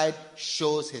other side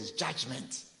shows his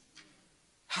judgment.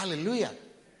 Hallelujah.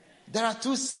 There are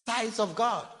two sides of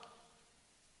God.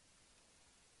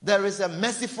 There is a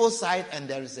merciful side and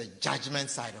there is a judgment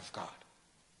side of God.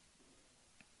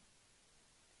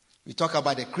 We talk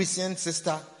about a Christian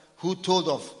sister who told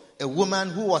of a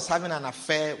woman who was having an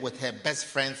affair with her best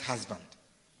friend's husband.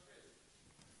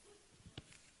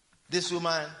 This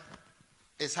woman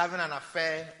is having an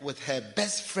affair with her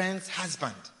best friend's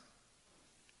husband.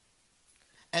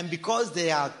 And because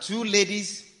they are two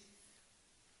ladies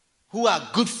who are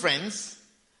good friends,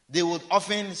 they would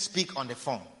often speak on the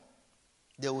phone.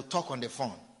 They will talk on the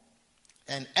phone.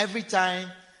 And every time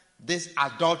this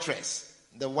adulteress,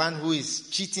 the one who is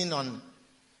cheating on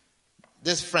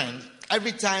this friend,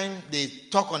 every time they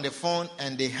talk on the phone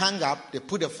and they hang up, they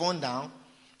put the phone down,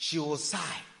 she will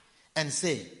sigh and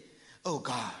say, oh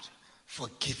God,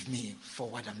 forgive me for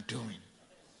what I'm doing.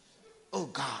 Oh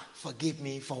God, forgive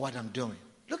me for what I'm doing.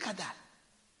 Look at that.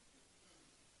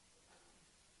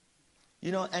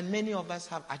 You know, and many of us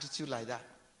have attitude like that.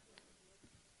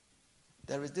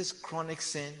 There is this chronic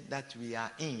sin that we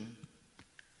are in,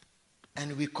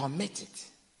 and we commit it.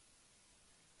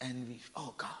 And we,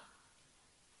 oh God,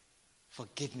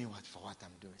 forgive me for what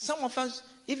I'm doing. Some of us,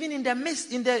 even in the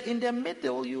midst, in the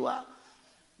middle, you are,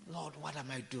 Lord, what am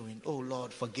I doing? Oh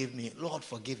Lord, forgive me. Lord,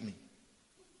 forgive me.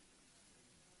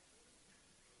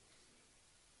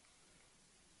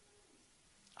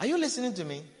 Are you listening to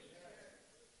me?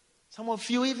 Some of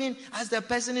you, even as the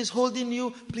person is holding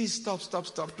you, please stop.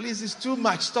 Please, it's too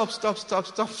much. Stop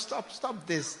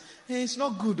this. It's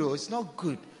not good, oh, it's not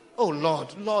good. Oh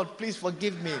Lord, please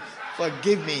forgive me.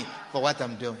 Forgive me for what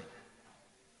I'm doing.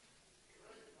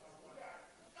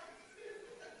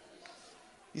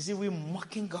 You see, we're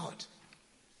mocking God.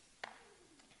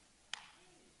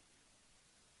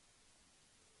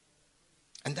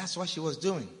 And that's what she was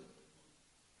doing.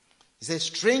 He says,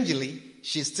 strangely,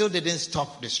 she still didn't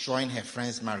stop destroying her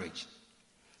friend's marriage.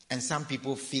 And some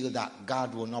people feel that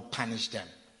God will not punish them.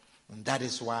 And that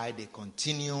is why they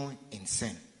continue in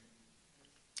sin.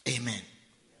 Amen.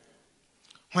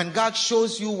 When God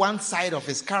shows you one side of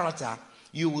his character,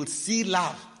 you will see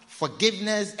love,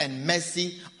 forgiveness, and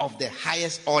mercy of the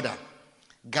highest order.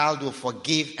 God will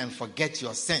forgive and forget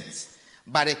your sins.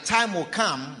 But a time will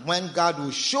come when God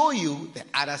will show you the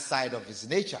other side of his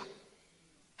nature.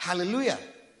 Hallelujah.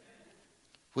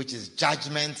 Which is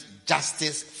judgment,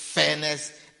 justice,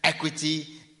 fairness, equity,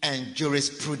 and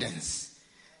jurisprudence.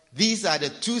 These are the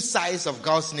two sides of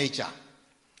God's nature.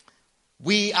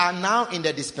 We are now in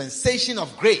the dispensation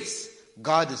of grace.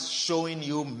 God is showing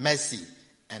you mercy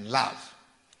and love.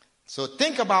 So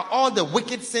think about all the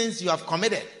wicked sins you have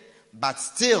committed, but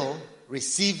still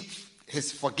receive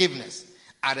his forgiveness.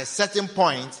 At a certain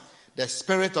point, the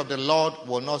Spirit of the Lord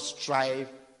will not strive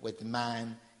with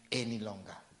man any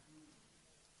longer.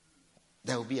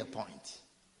 There will be a point.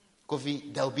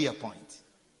 Kofi, there will be a point.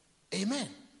 Amen.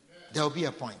 There will be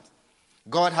a point.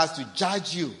 God has to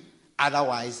judge you.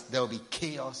 Otherwise, there will be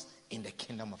chaos in the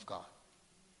kingdom of God.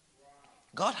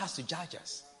 God has to judge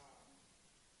us.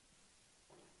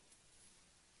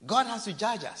 God has to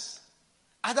judge us.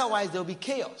 Otherwise, there will be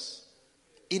chaos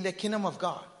in the kingdom of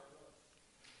God.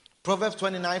 Proverbs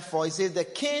 29:4, it says, the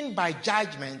king by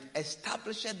judgment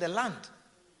establisheth the land.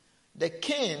 The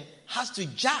king has to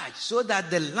judge so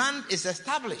that the land is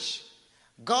established.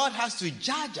 God has to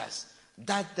judge us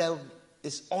that there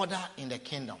is order in the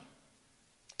kingdom.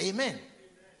 Amen.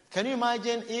 Can you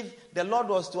imagine if the Lord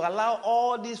was to allow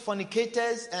all these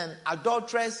fornicators and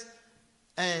adulterers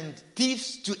and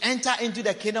thieves to enter into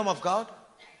the kingdom of God?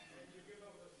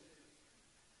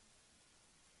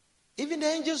 Even the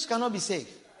angels cannot be saved.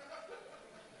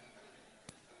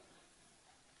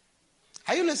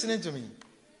 Are you listening to me?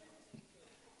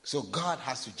 So God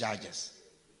has to judge us.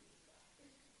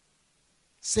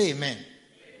 Say amen.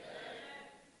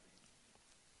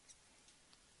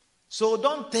 So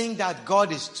don't think that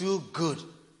God is too good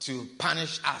to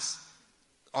punish us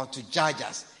or to judge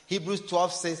us. Hebrews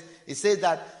 12 says, it says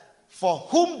that for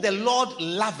whom the Lord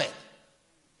loveth,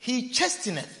 he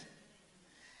chasteneth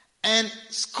and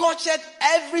scorcheth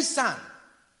every son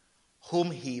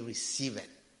whom he receiveth.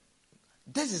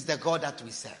 This is the God that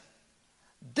we serve.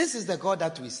 This is the God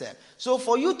that we serve. So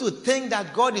for you to think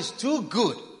that God is too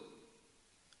good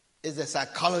is the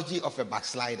psychology of a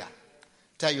backslider.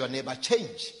 Tell your neighbor,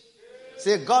 change.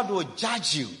 Say, God will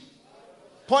judge you.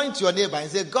 Point to your neighbor and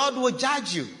say, God will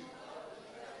judge you.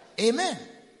 Amen.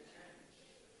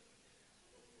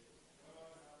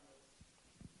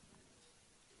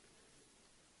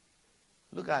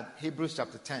 Look at Hebrews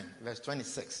chapter 10, verse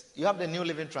 26. You have the New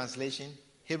Living Translation.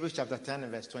 Hebrews chapter 10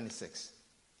 and verse 26.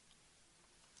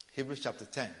 Hebrews chapter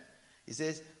 10. It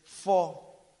says,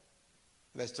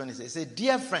 verse 26. It says,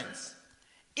 dear friends,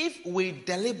 if we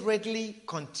deliberately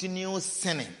continue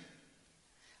sinning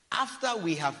after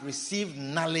we have received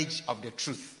knowledge of the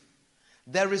truth,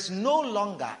 there is no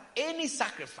longer any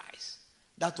sacrifice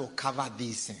that will cover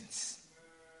these sins.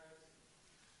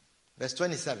 Verse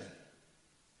 27.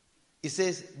 It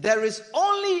says, there is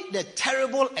only the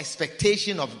terrible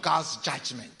expectation of God's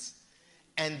judgment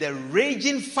and the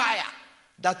raging fire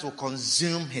that will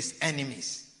consume his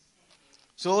enemies.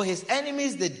 So his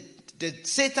enemies, the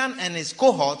Satan and his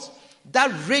cohorts,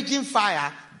 that raging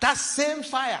fire, that same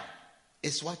fire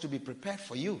is what will be prepared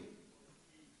for you.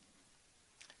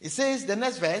 It says, the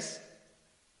next verse,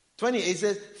 28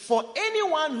 says, for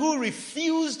anyone who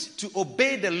refused to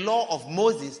obey the law of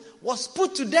Moses was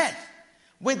put to death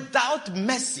without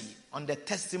mercy on the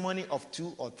testimony of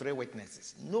 2 or 3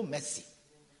 witnesses. No mercy.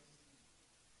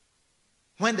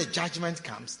 When the judgment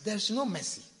comes, there's no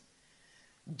mercy.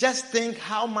 Just think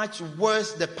how much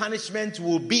worse the punishment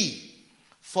will be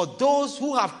for those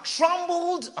who have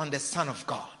trampled on the Son of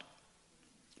God.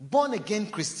 Born again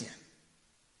Christian.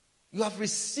 You have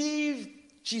received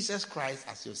Jesus Christ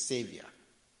as your Savior.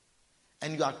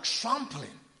 And you are trampling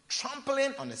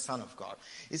on the Son of God.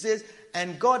 It says,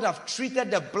 and God have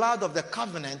treated the blood of the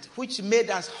covenant which made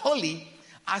us holy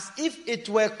as if it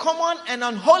were common and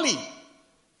unholy,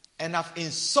 and have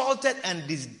insulted and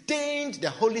disdained the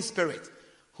Holy Spirit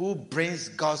who brings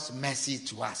God's mercy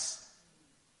to us.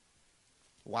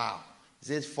 Wow. It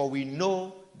says, for we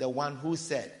know the one who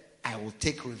said, I will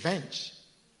take revenge.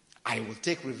 I will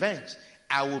take revenge.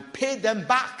 I will pay them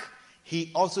back.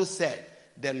 He also said,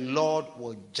 the Lord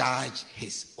will judge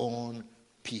his own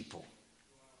people.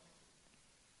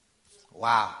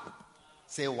 Wow.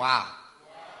 Say wow.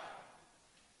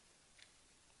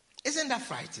 Isn't that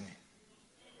frightening?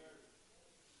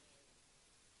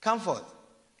 Comfort.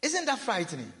 Isn't that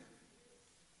frightening?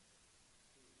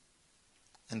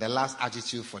 And the last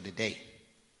attitude for the day.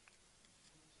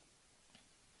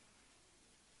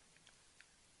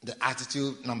 The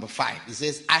attitude number 5. It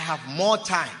says, I have more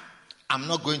time. I'm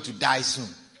not going to die soon.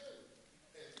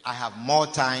 I have more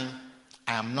time.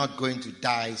 I am not going to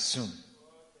die soon.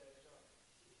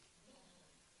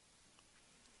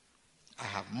 I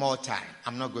have more time.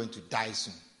 I'm not going to die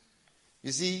soon.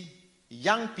 You see,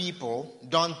 young people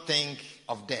don't think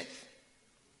of death.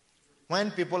 When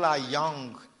people are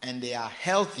young and they are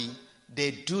healthy,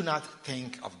 they do not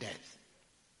think of death.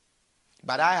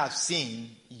 But I have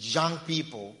seen young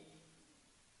people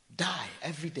die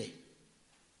every day.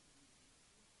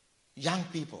 Young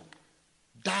people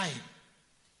dying.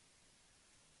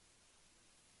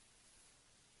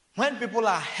 When people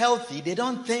are healthy, they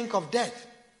don't think of death.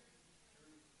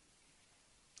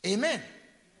 Amen.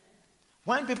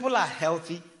 When people are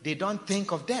healthy, they don't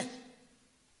think of death.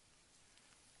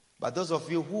 But those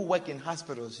of you who work in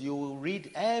hospitals, you will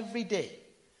read every day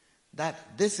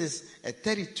that this is a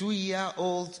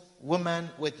 32-year-old woman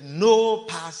with no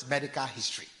past medical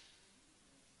history,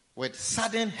 with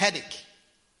sudden headache,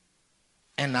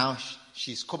 and now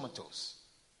she's comatose.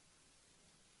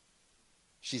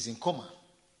 She's in coma,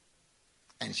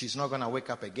 and she's not going to wake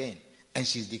up again, and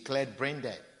she's declared brain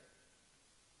dead.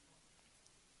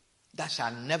 That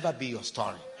shall never be your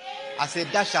story. I said,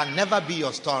 that shall never be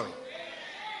your story.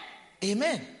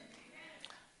 Amen.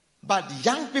 But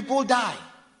young people die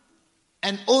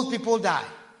and old people die.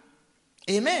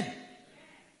 Amen.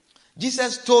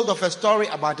 Jesus told of a story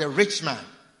about a rich man.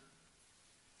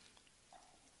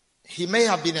 He may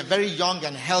have been a very young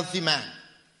and healthy man.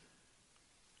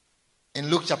 In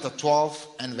Luke chapter 12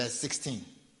 and verse 16.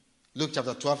 Luke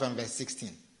chapter 12 and verse 16.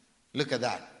 Look at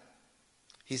that.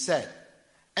 He said,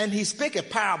 and he spake a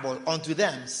parable unto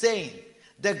them, saying,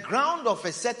 the ground of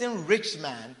a certain rich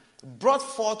man brought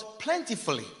forth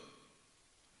plentifully.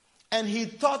 And he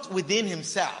thought within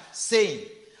himself, saying,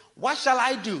 what shall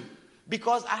I do?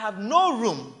 Because I have no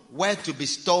room where to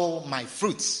bestow my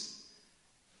fruits.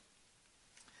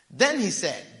 Then he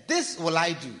said, this will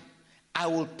I do. I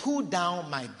will pull down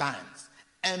my barns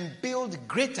and build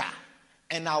greater,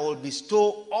 and I will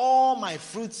bestow all my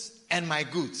fruits and my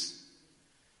goods.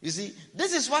 You see,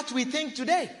 this is what we think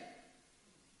today.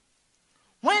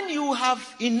 When you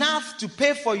have enough to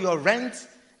pay for your rent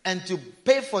and to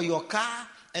pay for your car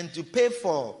and to pay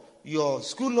for your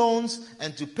school loans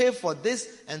and to pay for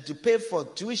this and to pay for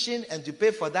tuition and to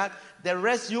pay for that, the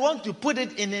rest you want to put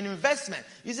it in an investment.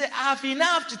 You say, I have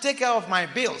enough to take care of my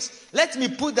bills. Let me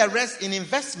put the rest in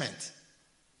investment.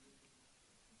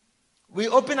 We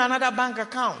open another bank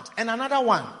account and another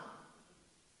one.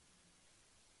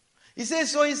 He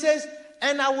says,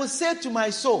 and I will say to my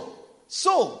soul,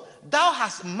 soul, thou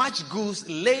hast much goods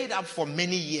laid up for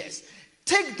many years.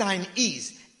 Take thine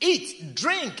ease, eat,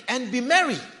 drink, and be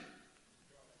merry.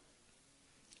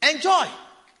 Enjoy.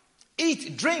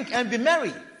 Eat, drink, and be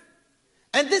merry.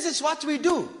 And this is what we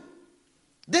do.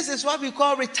 This is what we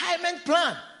call retirement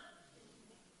plan.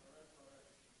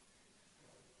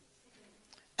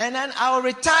 And then I will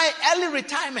retire early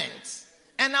retirement.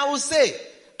 And I will say,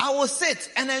 I will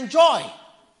sit and enjoy.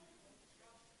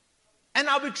 And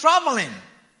I'll be traveling.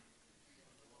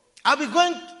 I'll be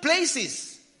going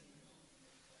places.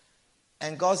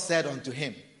 And God said unto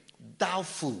him, thou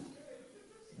fool,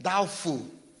 thou fool.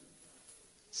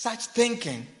 Such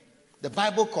thinking, the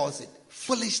Bible calls it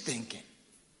foolish thinking.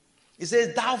 It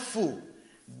says, thou fool,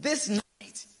 this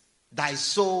night thy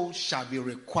soul shall be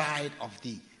required of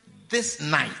thee. This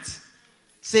night.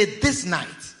 Say this night.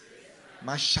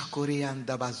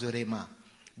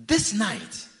 This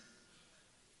night.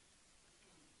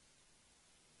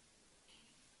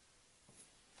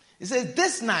 It says,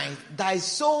 this night thy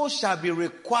soul shall be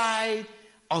required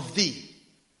of thee.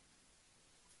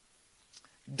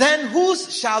 Then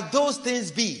whose shall those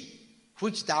things be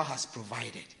which thou hast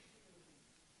provided?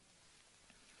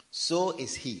 So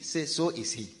is he. Say, so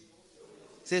is he.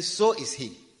 Say, so is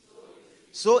he.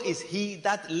 So is he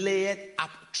that layeth up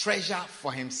treasure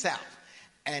for himself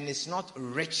and is not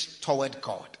rich toward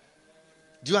God.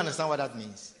 Do you understand what that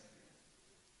means?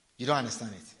 You don't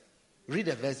understand it? Read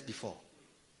the verse before.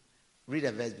 Read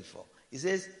the verse before. It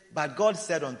says, but God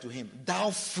said unto him, thou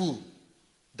fool,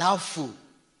 thou fool.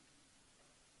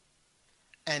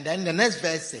 And then the next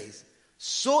verse says,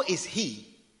 so is he.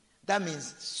 That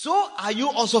means, so are you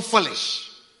also foolish.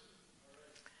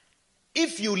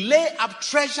 If you lay up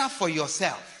treasure for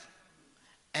yourself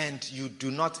and you do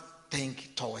not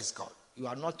think towards God, you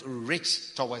are not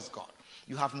rich towards God,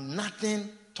 you have nothing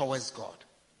towards God,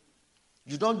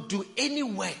 you don't do any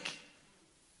work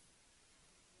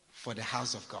for the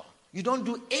house of God, you don't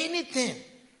do anything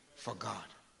for God,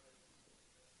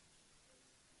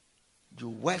 you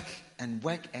work and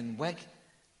work and work.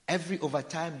 Every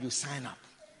overtime you sign up.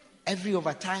 Every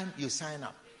overtime you sign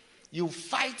up. You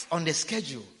fight on the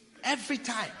schedule. Every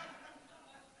time.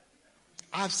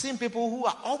 I've seen people who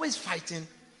are always fighting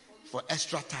for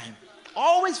extra time.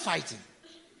 Always fighting.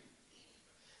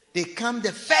 They come,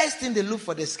 the first thing they look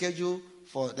for the schedule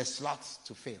for the slots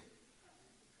to fill.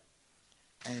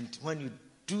 And when you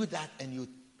do that and you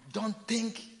don't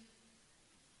think,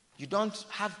 you don't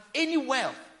have any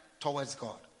wealth towards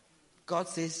God, God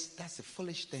says that's a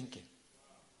foolish thinking.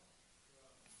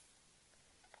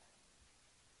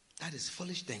 That is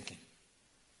foolish thinking.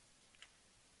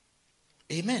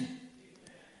 Amen.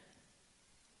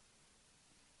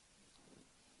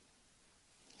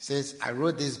 He says, I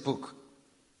wrote this book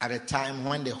at a time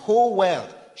when the whole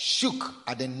world shook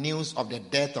at the news of the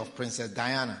death of Princess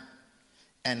Diana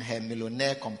and her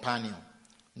millionaire companion.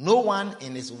 No one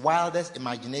in his wildest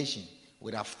imagination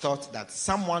would have thought that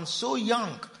someone so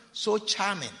young, so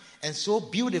charming, and so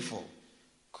beautiful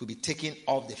could be taken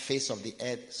off the face of the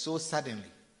earth so suddenly.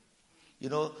 You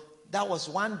know, that was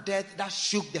one death that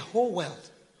shook the whole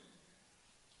world.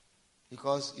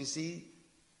 Because, you see,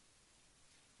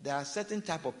 there are certain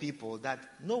type of people that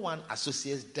no one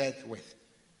associates death with.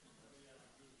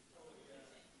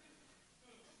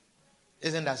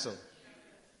 Isn't that so?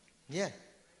 Yeah.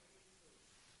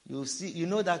 You see, you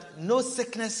know that no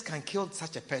sickness can kill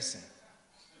such a person.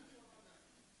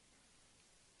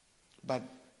 But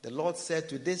the Lord said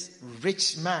to this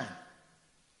rich man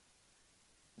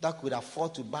that could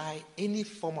afford to buy any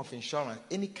form of insurance,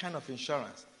 any kind of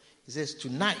insurance, he says,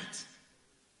 tonight,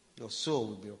 your soul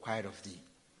will be required of thee.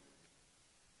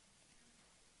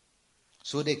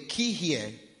 So the key here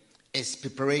is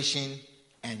preparation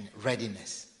and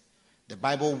readiness. The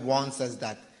Bible warns us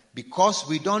that because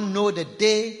we don't know the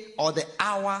day or the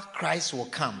hour Christ will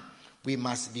come, we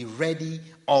must be ready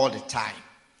all the time.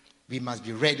 We must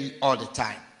be ready all the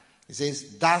time. It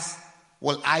says, thus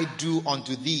will I do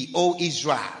unto thee, O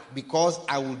Israel, because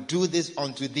I will do this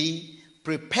unto thee.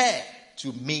 Prepare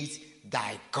to meet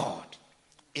thy God.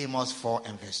 Amos 4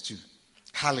 and verse 2.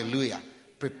 Hallelujah.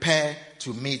 Prepare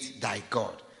to meet thy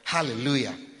God.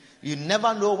 Hallelujah. You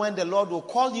never know when the Lord will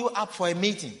call you up for a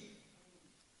meeting.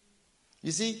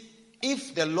 You see,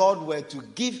 if the Lord were to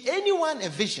give anyone a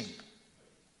vision,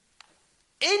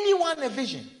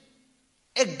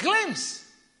 a glimpse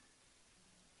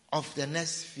of the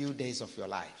next few days of your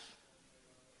life,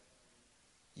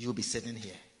 you'll be sitting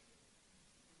here.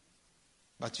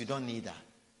 But you don't need that.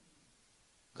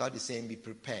 God is saying, be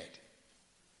prepared.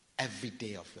 Every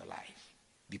day of your life,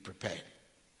 be prepared.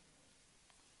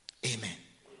 Amen.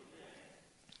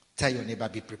 Tell your neighbor,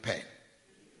 be prepared.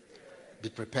 Be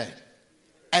prepared.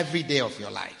 Every day of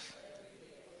your life.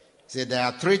 Say, there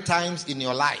are 3 times in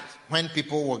your life when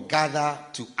people will gather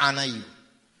to honor you.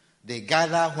 They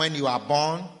gather when you are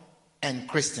born and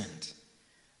christened.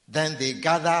 Then they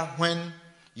gather when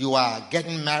you are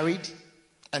getting married.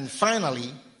 And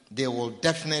finally, they will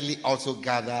definitely also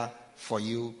gather for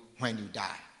you when you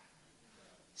die.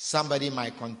 Somebody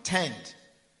might contend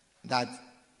that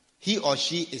he or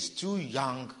she is too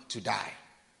young to die.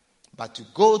 But to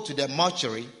go to the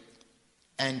mortuary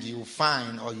and you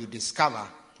find or you discover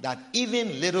that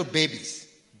even little babies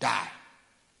die.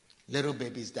 Little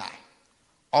babies die.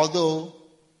 Although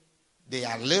they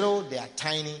are little, they are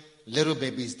tiny, little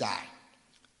babies die.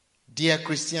 Dear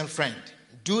Christian friend,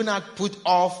 do not put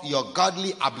off your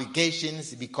godly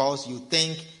obligations because you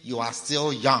think you are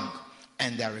still young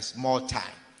and there is more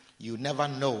time. You never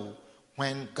know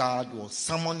when God will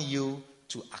summon you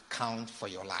to account for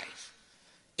your life.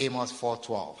 Amos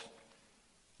 4:12.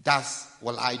 Thus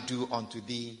will I do unto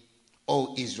thee,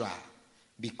 O Israel,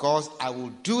 because I will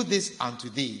do this unto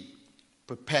thee.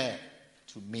 Prepare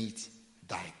to meet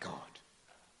thy God.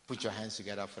 Put your hands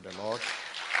together for the Lord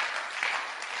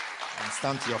and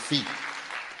stand to your feet.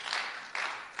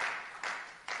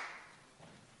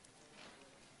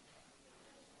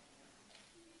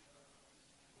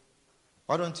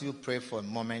 Why don't you pray for a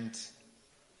moment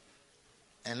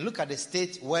and look at the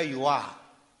state where you are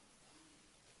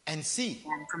and see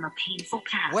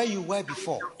where you were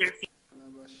before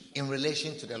in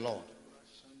relation to the Lord,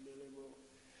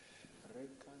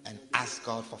 and ask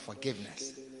God for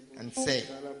forgiveness and say,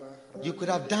 you could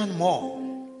have done more.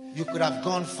 You could have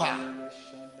gone far.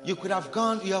 You could have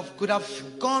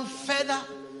gone further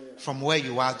from where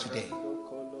you are today.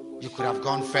 You could have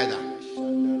gone further.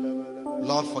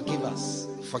 Lord, forgive us.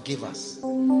 Forgive us.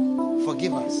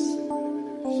 Forgive us.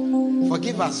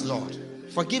 Forgive us, Lord.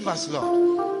 Forgive us,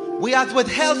 Lord. We have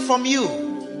withheld from you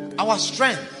our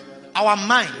strength, our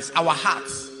minds, our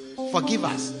hearts. Forgive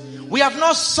us. We have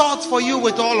not sought for you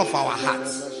with all of our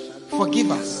hearts.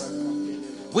 Forgive us.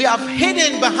 We have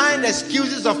hidden behind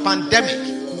excuses of pandemic.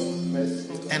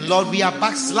 And Lord, we are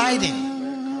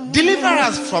backsliding. Deliver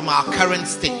us from our current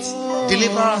state.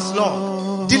 Deliver us,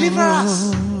 Lord. Deliver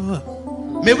us.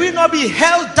 May we not be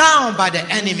held down by the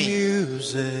enemy.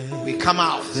 We come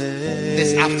out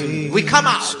this afternoon. We come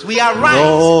out. We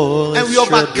arise and we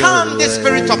overcome the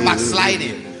spirit of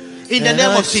backsliding. In the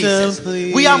name of Jesus,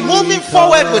 we are moving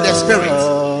forward with the Spirit.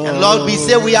 And Lord, we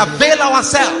say we avail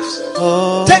ourselves.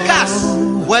 Take us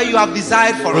where you have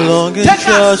desired for us. Take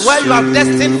us where you have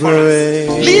destined for us.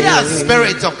 Lead us,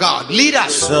 Spirit of God. Lead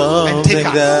us and take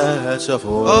us.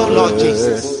 Oh Lord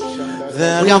Jesus,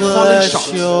 we have fallen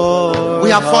short.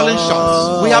 We have fallen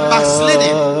short. We are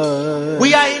backsliding.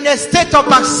 We are in a state of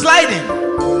backsliding.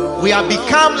 We have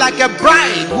become like a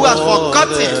bride who has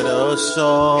forgotten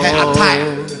her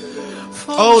attire.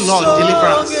 Oh Lord, deliver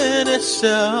us.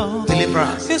 Deliver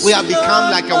us. We have become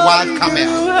like a wild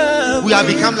camel. We have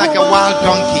become like a wild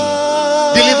donkey.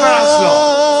 Deliver us,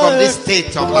 Lord, from this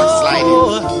state of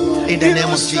backsliding. In the name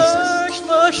of Jesus.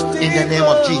 In the name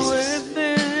of Jesus.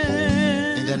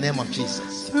 In the name of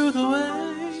Jesus.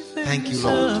 Thank you,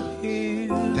 Lord.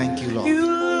 Thank you, Lord.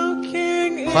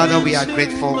 Father, we are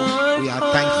grateful. We are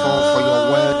thankful for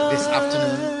your word this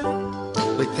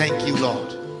afternoon. We thank you, Lord,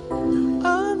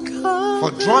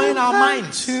 for drawing our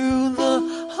minds to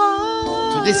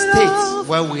this state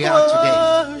where we are today.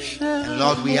 And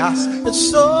Lord, we ask, give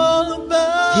us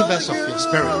of your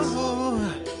Spirit.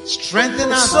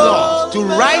 Strengthen us, Lord, to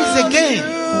rise again.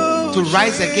 To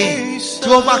rise again.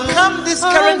 To overcome this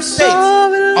current state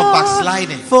of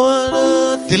backsliding.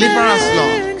 Deliver us,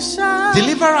 Lord.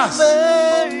 Deliver us.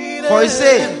 For you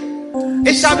say,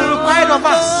 it shall be required of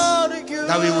us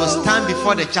that we will stand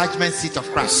before the judgment seat of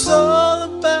Christ.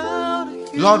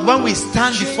 Lord, when we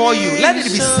stand before you, let it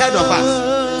be said of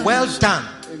us, well done,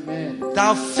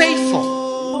 thou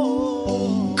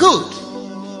faithful, good,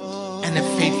 and a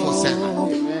faithful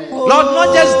servant. Lord,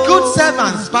 not just good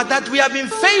servants, but that we have been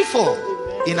faithful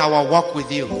in our walk with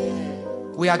you.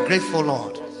 We are grateful,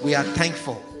 Lord. We are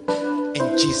thankful.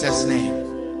 In Jesus' name.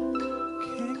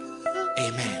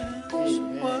 Amen.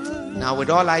 Now, with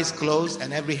all eyes closed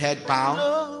and every head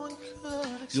bowed,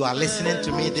 you are listening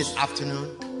to me this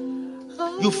afternoon.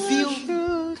 You feel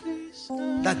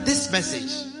that this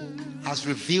message has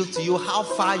revealed to you how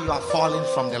far you are falling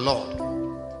from the Lord.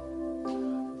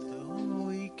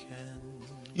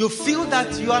 You feel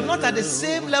that you are not at the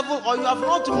same level, or you have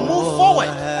not moved forward.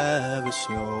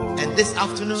 And this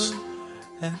afternoon,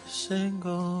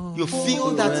 you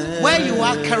feel that where you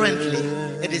are currently,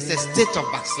 it is a state of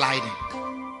backsliding.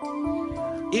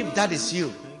 If that is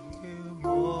you,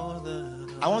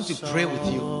 I want to pray with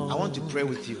you. I want to pray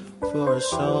with you. For a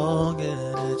song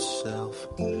in itself.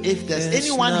 If there's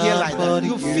anyone here like that,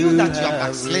 you feel that you are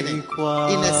backsliding,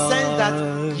 in a sense that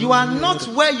you are not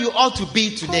where you ought to be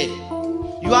today.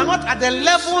 You are not at the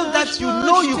level that you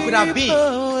know you could have been.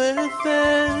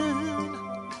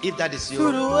 If that is you,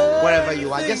 wherever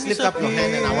you are, just lift up your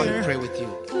hand and I want to pray with you.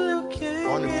 I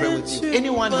want to pray with you.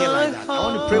 Anyone here like that, I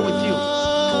want to pray with you.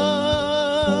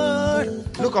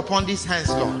 Look upon these hands,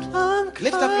 Lord.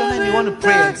 Lift up your hand. You want to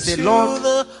pray and say, Lord,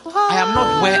 I am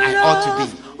not where I ought to be.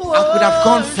 I could have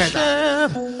gone further.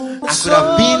 I could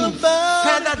have been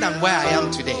further than where I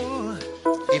am today.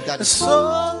 If that is so,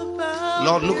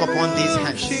 Lord, look upon these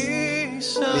hands.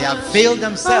 They have veiled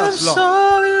themselves, Lord.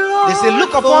 They say,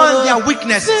 look upon their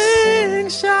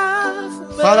weaknesses.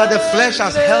 Father, the flesh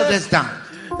has held us down.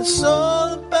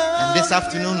 And this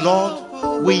afternoon,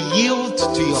 Lord, we yield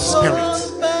to your Spirit.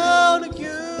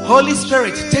 Holy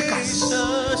Spirit, take us.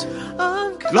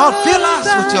 Lord, fill us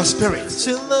with your Spirit,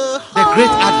 the great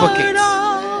advocate,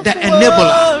 the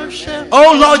enabler.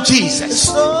 Oh Lord Jesus,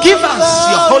 give us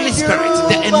your Holy Spirit,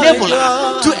 the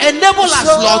enabler, to enable us,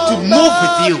 Lord, to move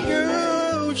with you.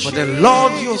 For the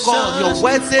Lord your God, your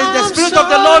word says the Spirit of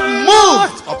the Lord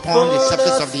moved upon the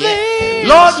surface of the earth.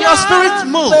 Lord, your Spirit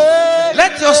move.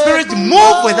 Let your Spirit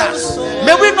move with us.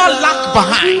 May we not lag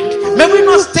behind. May we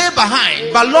not stay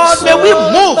behind. But Lord, may we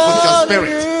move with your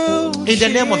Spirit. In the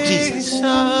name of Jesus.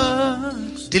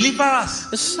 Deliver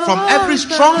us from every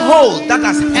stronghold that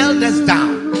has held us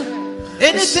down.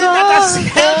 Anything that has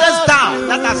held us down,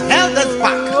 that has held us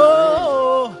back.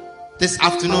 This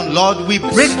afternoon, Lord, we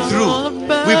break through.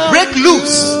 We break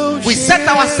loose. We set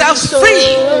ourselves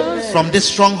free from this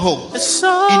stronghold.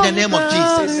 In the name of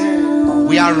Jesus.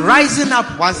 We are rising up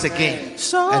once again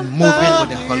and moving with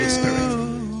the Holy Spirit.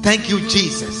 Thank you,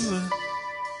 Jesus,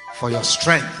 for your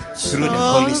strength through the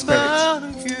Holy Spirit.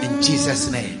 In Jesus'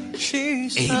 name.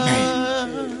 Amen.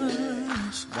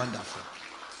 Wonderful.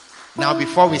 Now,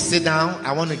 before we sit down,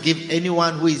 I want to give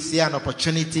anyone who is here an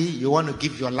opportunity. You want to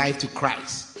give your life to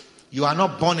Christ. You are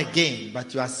not born again,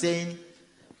 but you are saying,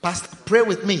 Pastor, pray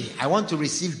with me. I want to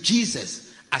receive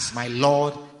Jesus as my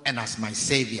Lord and as my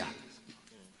Savior.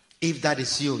 If that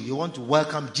is you, you want to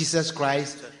welcome Jesus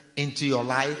Christ into your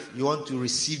life, you want to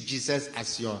receive Jesus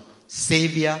as your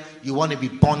Savior, you want to be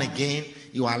born again,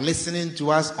 you are listening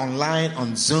to us online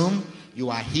on Zoom, you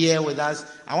are here with us,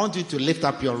 I want you to lift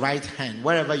up your right hand.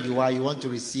 Wherever you are, you want to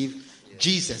receive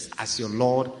Jesus as your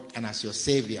Lord and as your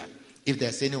Savior. If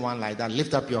there's anyone like that,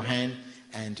 lift up your hand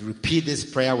and repeat this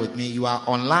prayer with me. You are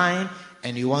online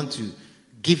and you want to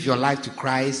give your life to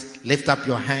Christ, lift up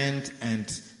your hand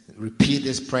and repeat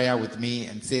this prayer with me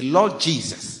and say, Lord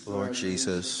Jesus. Lord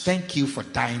Jesus. Thank you for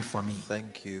dying for me.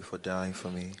 Thank you for dying for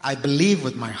me. I believe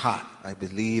with my heart. I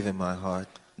believe in my heart.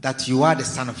 That you are the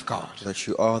Son of God. That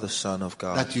you are the Son of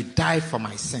God. That you died for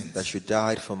my sins. That you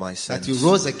died for my sins. That you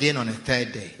rose again on the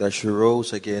third day. That you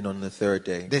rose again on the third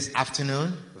day. This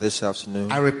afternoon.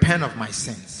 I repent of my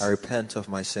sins. I repent of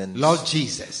my sins. Lord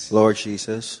Jesus. Lord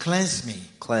Jesus. Cleanse me.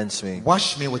 Cleanse me.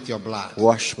 Wash me with your blood.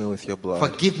 Wash me with your blood.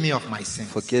 Forgive me of my sins.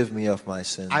 Forgive me of my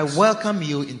sins. I welcome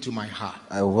you into my heart.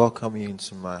 I welcome you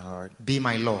into my heart. Be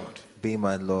my Lord. Be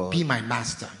my Lord. Be my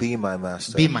Master. Be my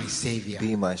Master. Be my Savior.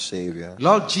 Be my Savior.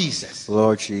 Lord Jesus.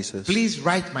 Lord Jesus. Please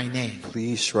write my name.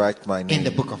 Please write my name in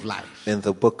the book of life. In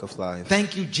the book of life.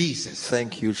 Thank you, Jesus.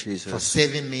 Thank you, Jesus. For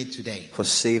saving me today. For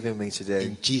saving me today.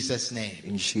 In Jesus' name.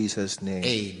 In Jesus' name.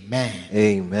 Amen.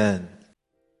 Amen.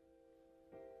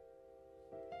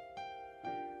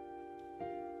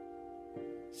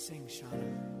 Sing,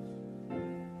 Shauna.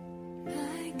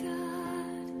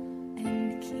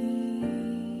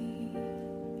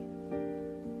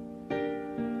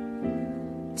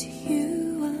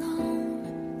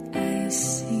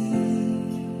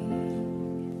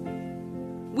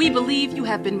 We believe you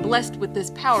have been blessed with this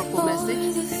powerful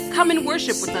message. Come and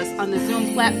worship with us on the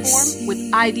Zoom platform with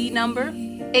ID number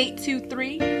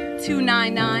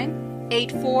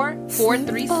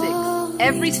 823-299-84436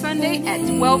 every Sunday at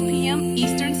 12 p.m.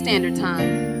 Eastern Standard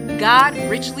Time. God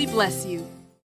richly bless you.